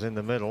brown goes in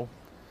the middle,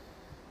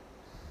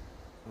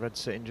 red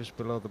sitting just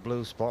below the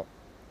blue spot.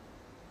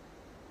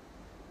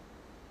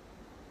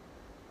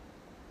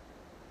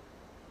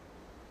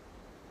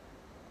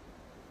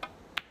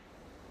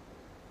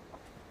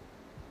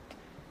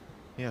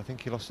 Yeah, I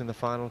think he lost in the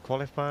final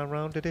qualifying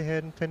round, did he,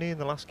 Hayden Pinney, in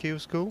the last Q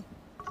school?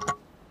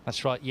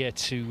 That's right, yeah,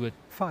 to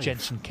 5.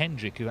 Jensen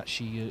Kendrick, who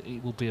actually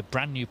it will be a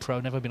brand new pro,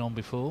 never been on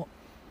before.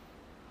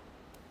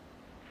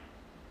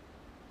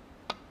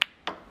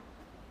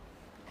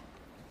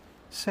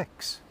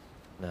 6.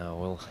 No,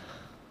 well,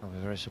 I'll be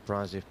very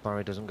surprised if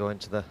Barry doesn't go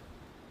into the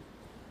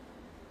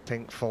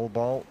pink full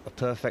ball, a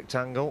perfect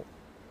angle.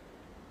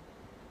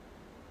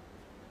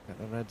 Get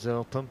the reds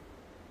open.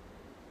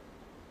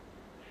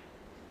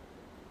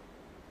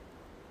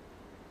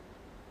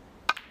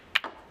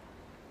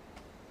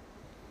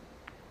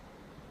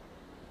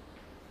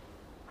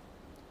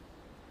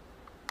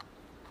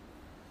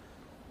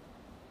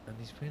 And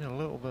he's been a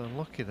little bit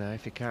unlucky there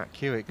if he can't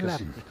cue it, because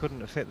he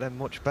couldn't have fit them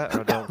much better,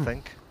 I don't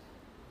think.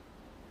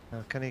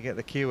 Now, can he get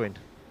the cue in?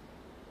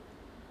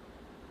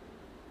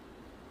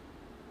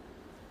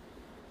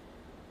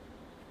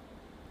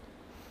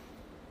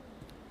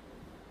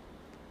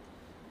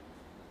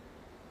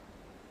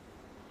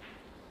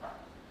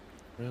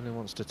 Really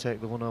wants to take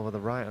the one over the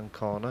right hand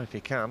corner if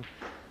he can.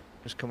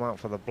 Just come out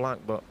for the black,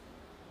 but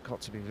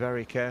got to be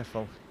very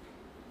careful.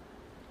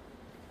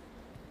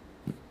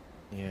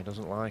 Yeah,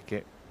 doesn't like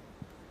it.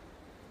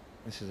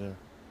 This is a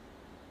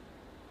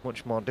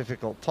much more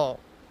difficult pot.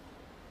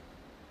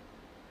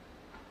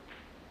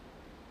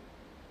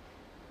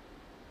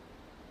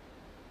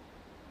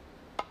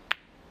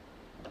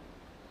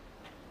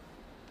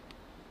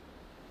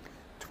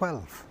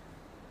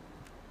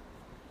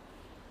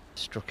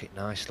 Struck it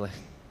nicely.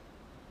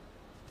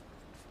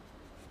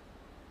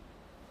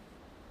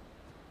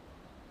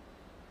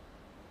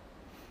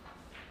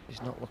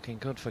 It's not looking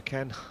good for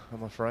Ken,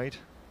 I'm afraid.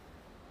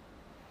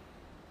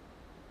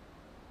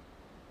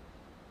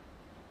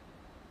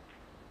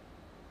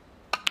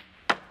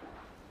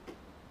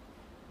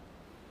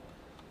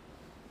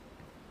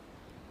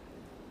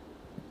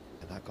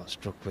 And that got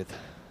struck with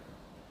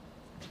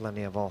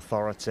plenty of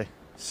authority.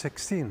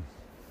 16.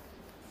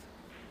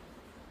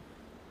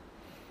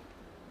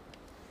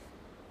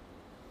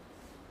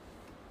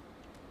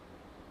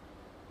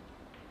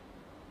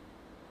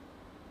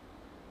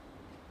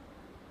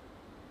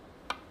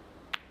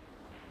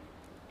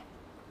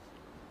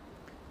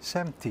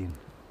 17.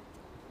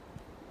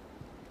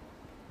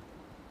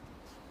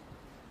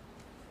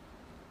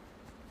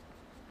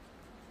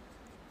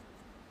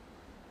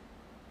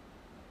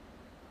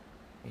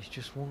 He's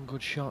just one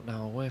good shot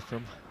now away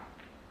from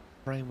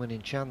frame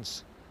winning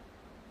chance.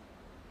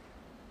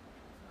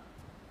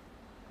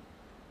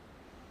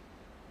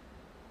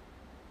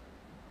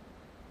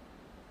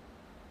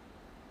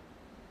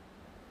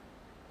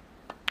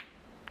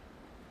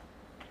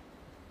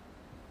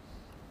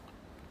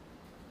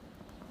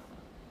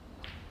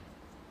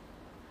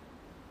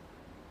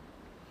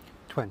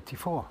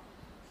 $24.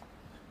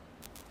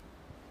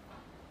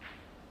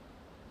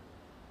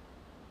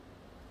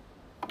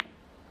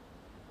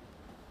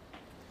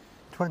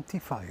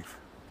 25.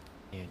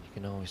 Yeah, and you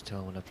can always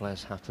tell when a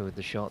player's happy with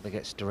the shot, they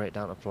get straight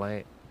down to play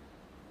it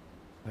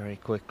very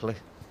quickly.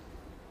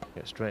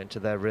 Get straight into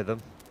their rhythm.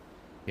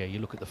 Yeah, you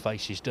look at the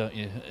faces, don't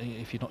you?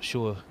 If you're not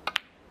sure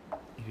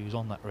if he was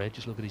on that red,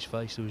 just look at his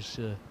face. There was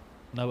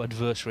no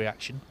adverse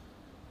reaction.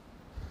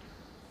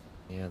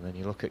 Yeah, and then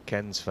you look at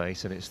Ken's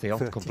face and it's the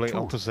 32. complete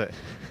opposite.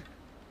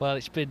 Well,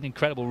 it's been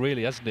incredible,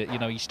 really, hasn't it? You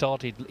know,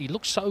 he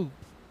looked so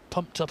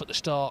pumped up at the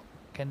start.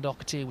 Ken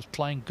Doherty was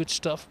playing good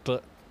stuff,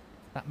 but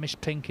that missed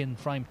pink in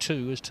frame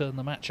 2 has turned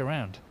the match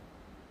around.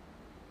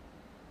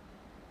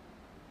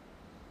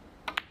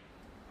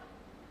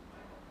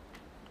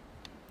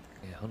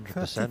 Yeah,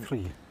 100%.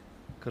 33.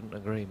 Couldn't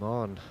agree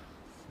more. And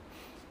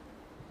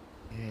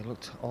yeah, he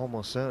looked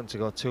almost certain to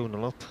go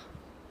 2-0 up.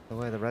 The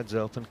way the reds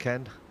open,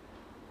 Ken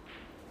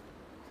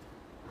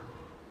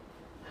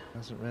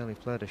hasn't really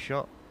played a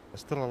shot. There's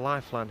still a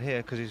lifeline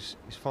here because he's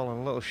fallen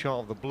a little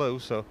short of the blue,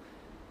 so he's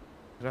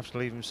going to have to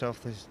leave himself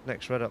this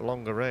next red at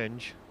longer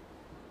range.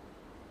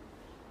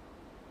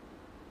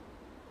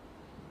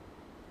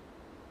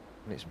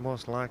 And it's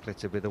most likely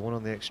to be the one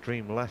on the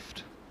extreme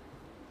left.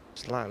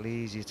 Slightly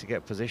easier to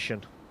get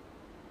position.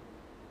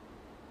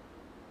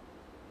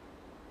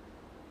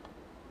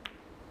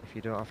 If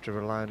you don't have to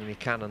rely on any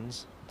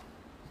cannons.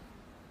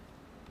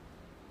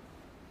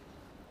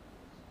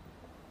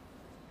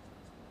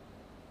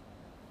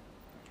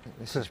 I think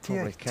this is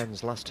probably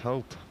Ken's last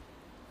hope.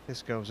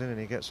 This goes in and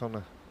he gets on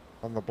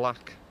the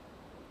black.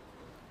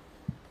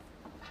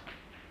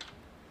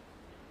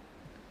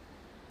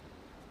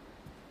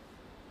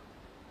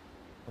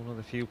 One of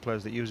the few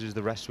players that uses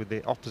the rest with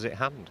the opposite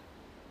hand.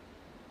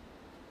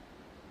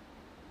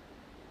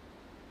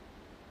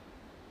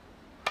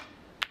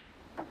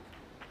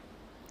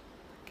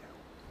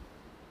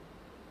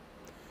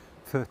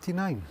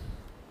 $39.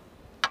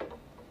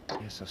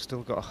 Yes, I've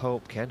still got a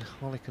hope, Ken.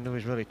 All he can do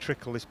is really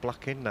trickle this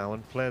black in now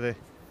and play the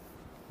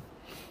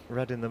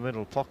red in the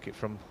middle pocket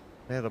from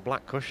near the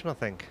black cushion, I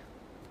think.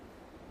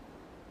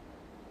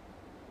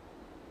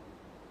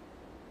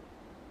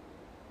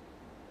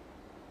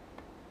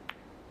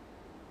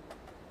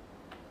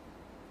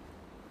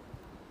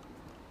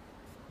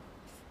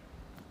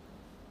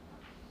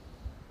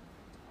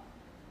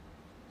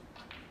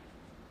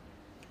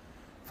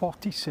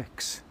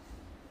 46.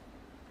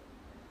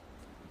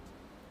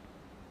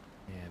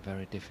 Yeah,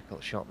 very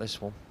difficult shot,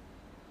 this one.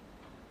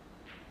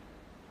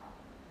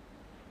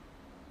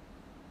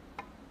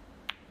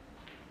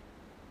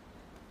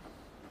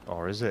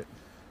 Or is it?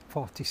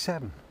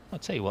 47. I'll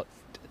tell you what,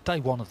 day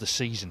one of the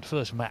season,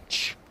 first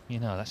match, you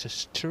know, that's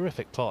a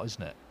terrific part,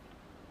 isn't it?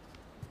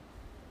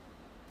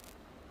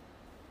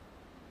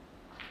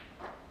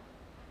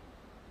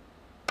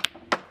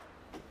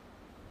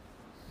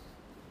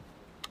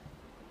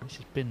 This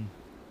has been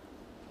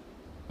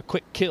a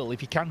quick kill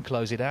if you can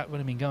close it out. We've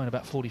only been going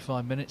about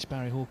 45 minutes.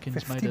 Barry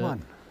Hawkins 51.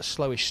 made a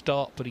slowish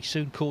start, but he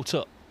soon caught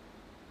up.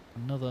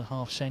 Another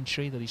half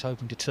century that he's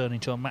hoping to turn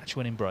into a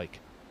match-winning break.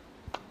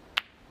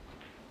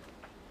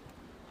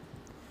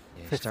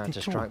 Yeah, he's starting to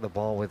 52. strike the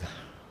ball with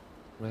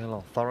real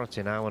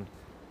authority now and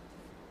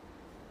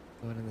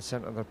going in the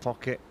centre of the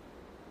pocket.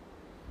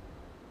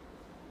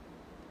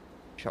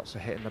 Shots are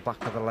hitting the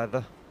back of the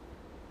leather.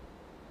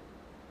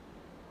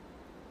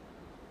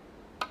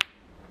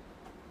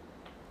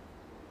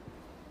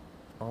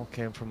 All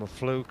came from a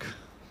fluke,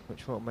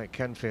 which won't make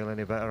Ken feel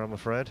any better, I'm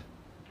afraid.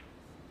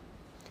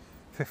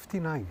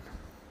 59.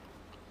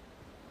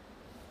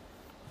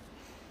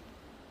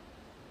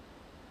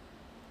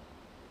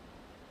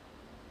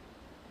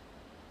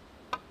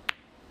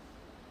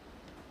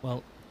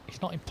 Well,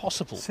 it's not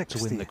impossible 60.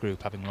 to win the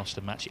group having lost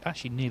a match. It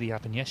actually nearly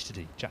happened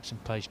yesterday. Jackson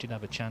Page did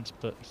have a chance,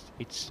 but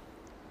it's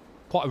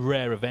quite a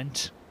rare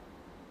event.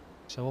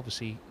 So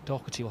obviously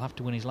Doherty will have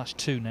to win his last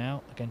two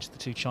now against the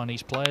two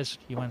Chinese players,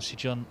 Yuan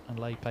Sijun and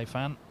Lei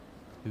Pei-fan,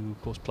 who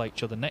of course play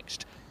each other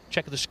next.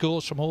 Check of the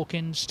scores from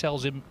Hawkins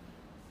tells him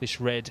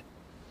this red,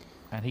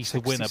 and he's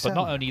the winner. But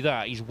not only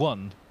that, he's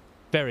won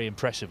very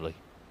impressively.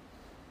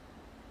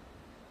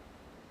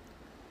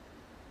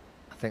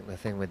 I think the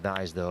thing with that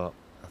is, though,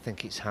 I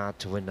think it's hard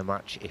to win the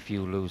match if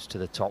you lose to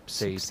the top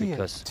seed, 68.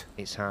 because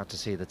it's hard to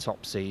see the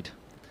top seed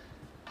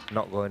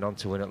not going on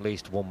to win at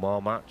least one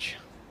more match.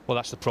 Well,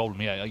 that's the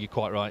problem. Yeah, you're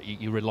quite right.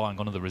 You're relying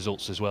on other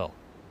results as well,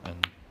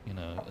 and you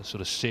know, a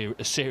sort of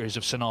a series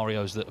of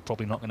scenarios that are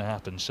probably not going to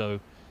happen. So,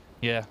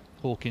 yeah,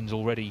 Hawkins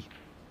already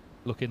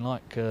looking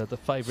like the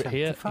favourite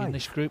here in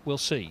this group. We'll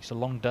see. It's a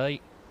long day.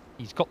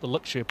 He's got the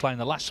luxury of playing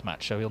the last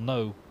match, so he'll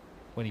know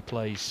when he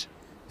plays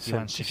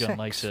Yuan Sijun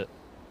later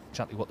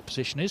exactly what the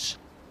position is.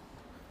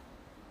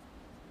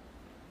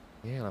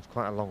 Yeah, he'll have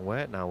quite a long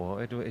wait now,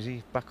 won't he? Is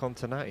he back on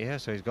tonight? Yeah,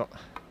 so he's got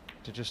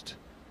to just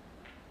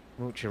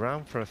mooch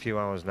around for a few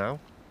hours now.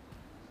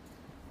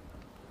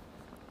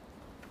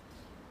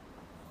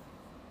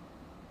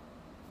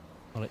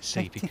 Well, let's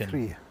see 83. If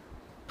he can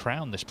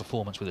crown this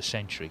performance with a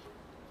century.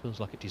 Feels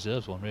like it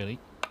deserves one, really.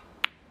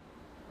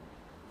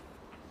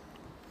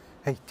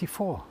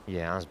 84.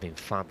 Yeah, has been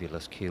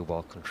fabulous cue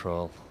ball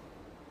control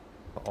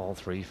for all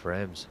three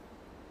frames.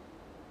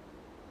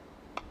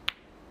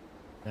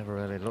 Never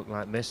really looked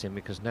like missing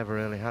because never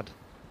really had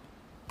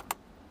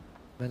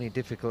many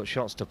difficult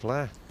shots to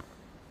play.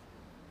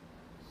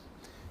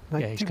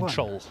 91. Yeah, his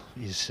control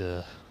is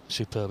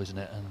superb, isn't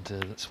it? And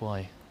that's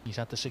why he's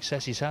had the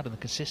success he's had and the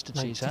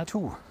consistency 92. he's had.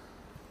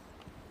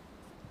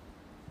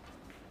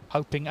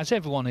 Hoping, as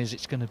everyone is,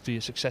 it's going to be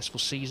a successful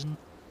season.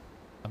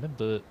 I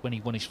remember when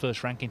he won his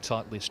first ranking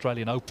title, the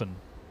Australian Open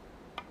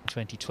in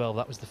 2012.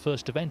 That was the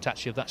first event,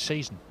 actually, of that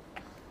season.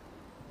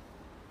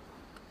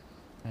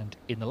 And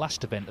in the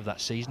last event of that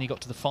season, he got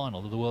to the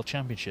final of the World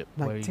Championship,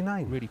 99. where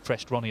he really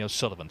pressed Ronnie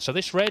O'Sullivan. So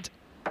this red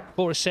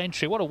for a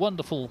century. What a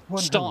wonderful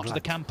 100. start to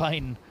the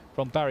campaign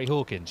from Barry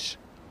Hawkins.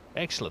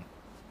 Excellent.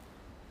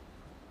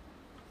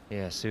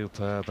 Yeah,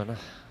 superb. And I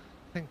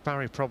think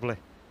Barry probably,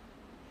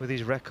 with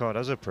his record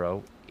as a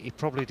pro, he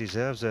probably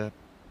deserves a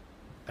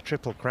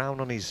triple crown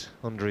on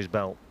under his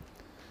belt.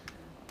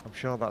 I'm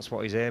sure that's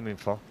what he's aiming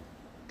for.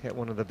 Get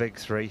one of the big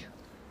three.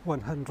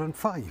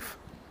 105.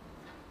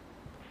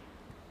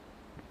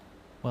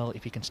 Well,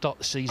 if he can start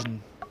the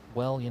season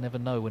well, you never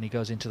know when he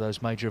goes into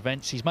those major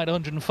events. He's made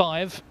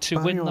 105 to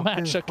win the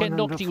match. So Ken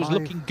Doherty was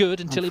looking good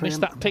until he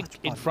missed that pink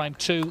in frame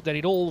 2. Then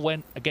it all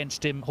went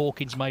against him.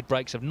 Hawkins made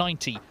breaks of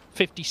 90,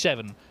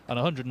 57 and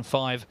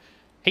 105.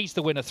 He's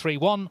the winner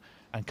 3-1.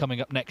 And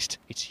coming up next,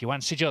 it's Yuan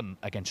Sijun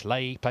against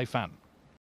Lei Pei-fan.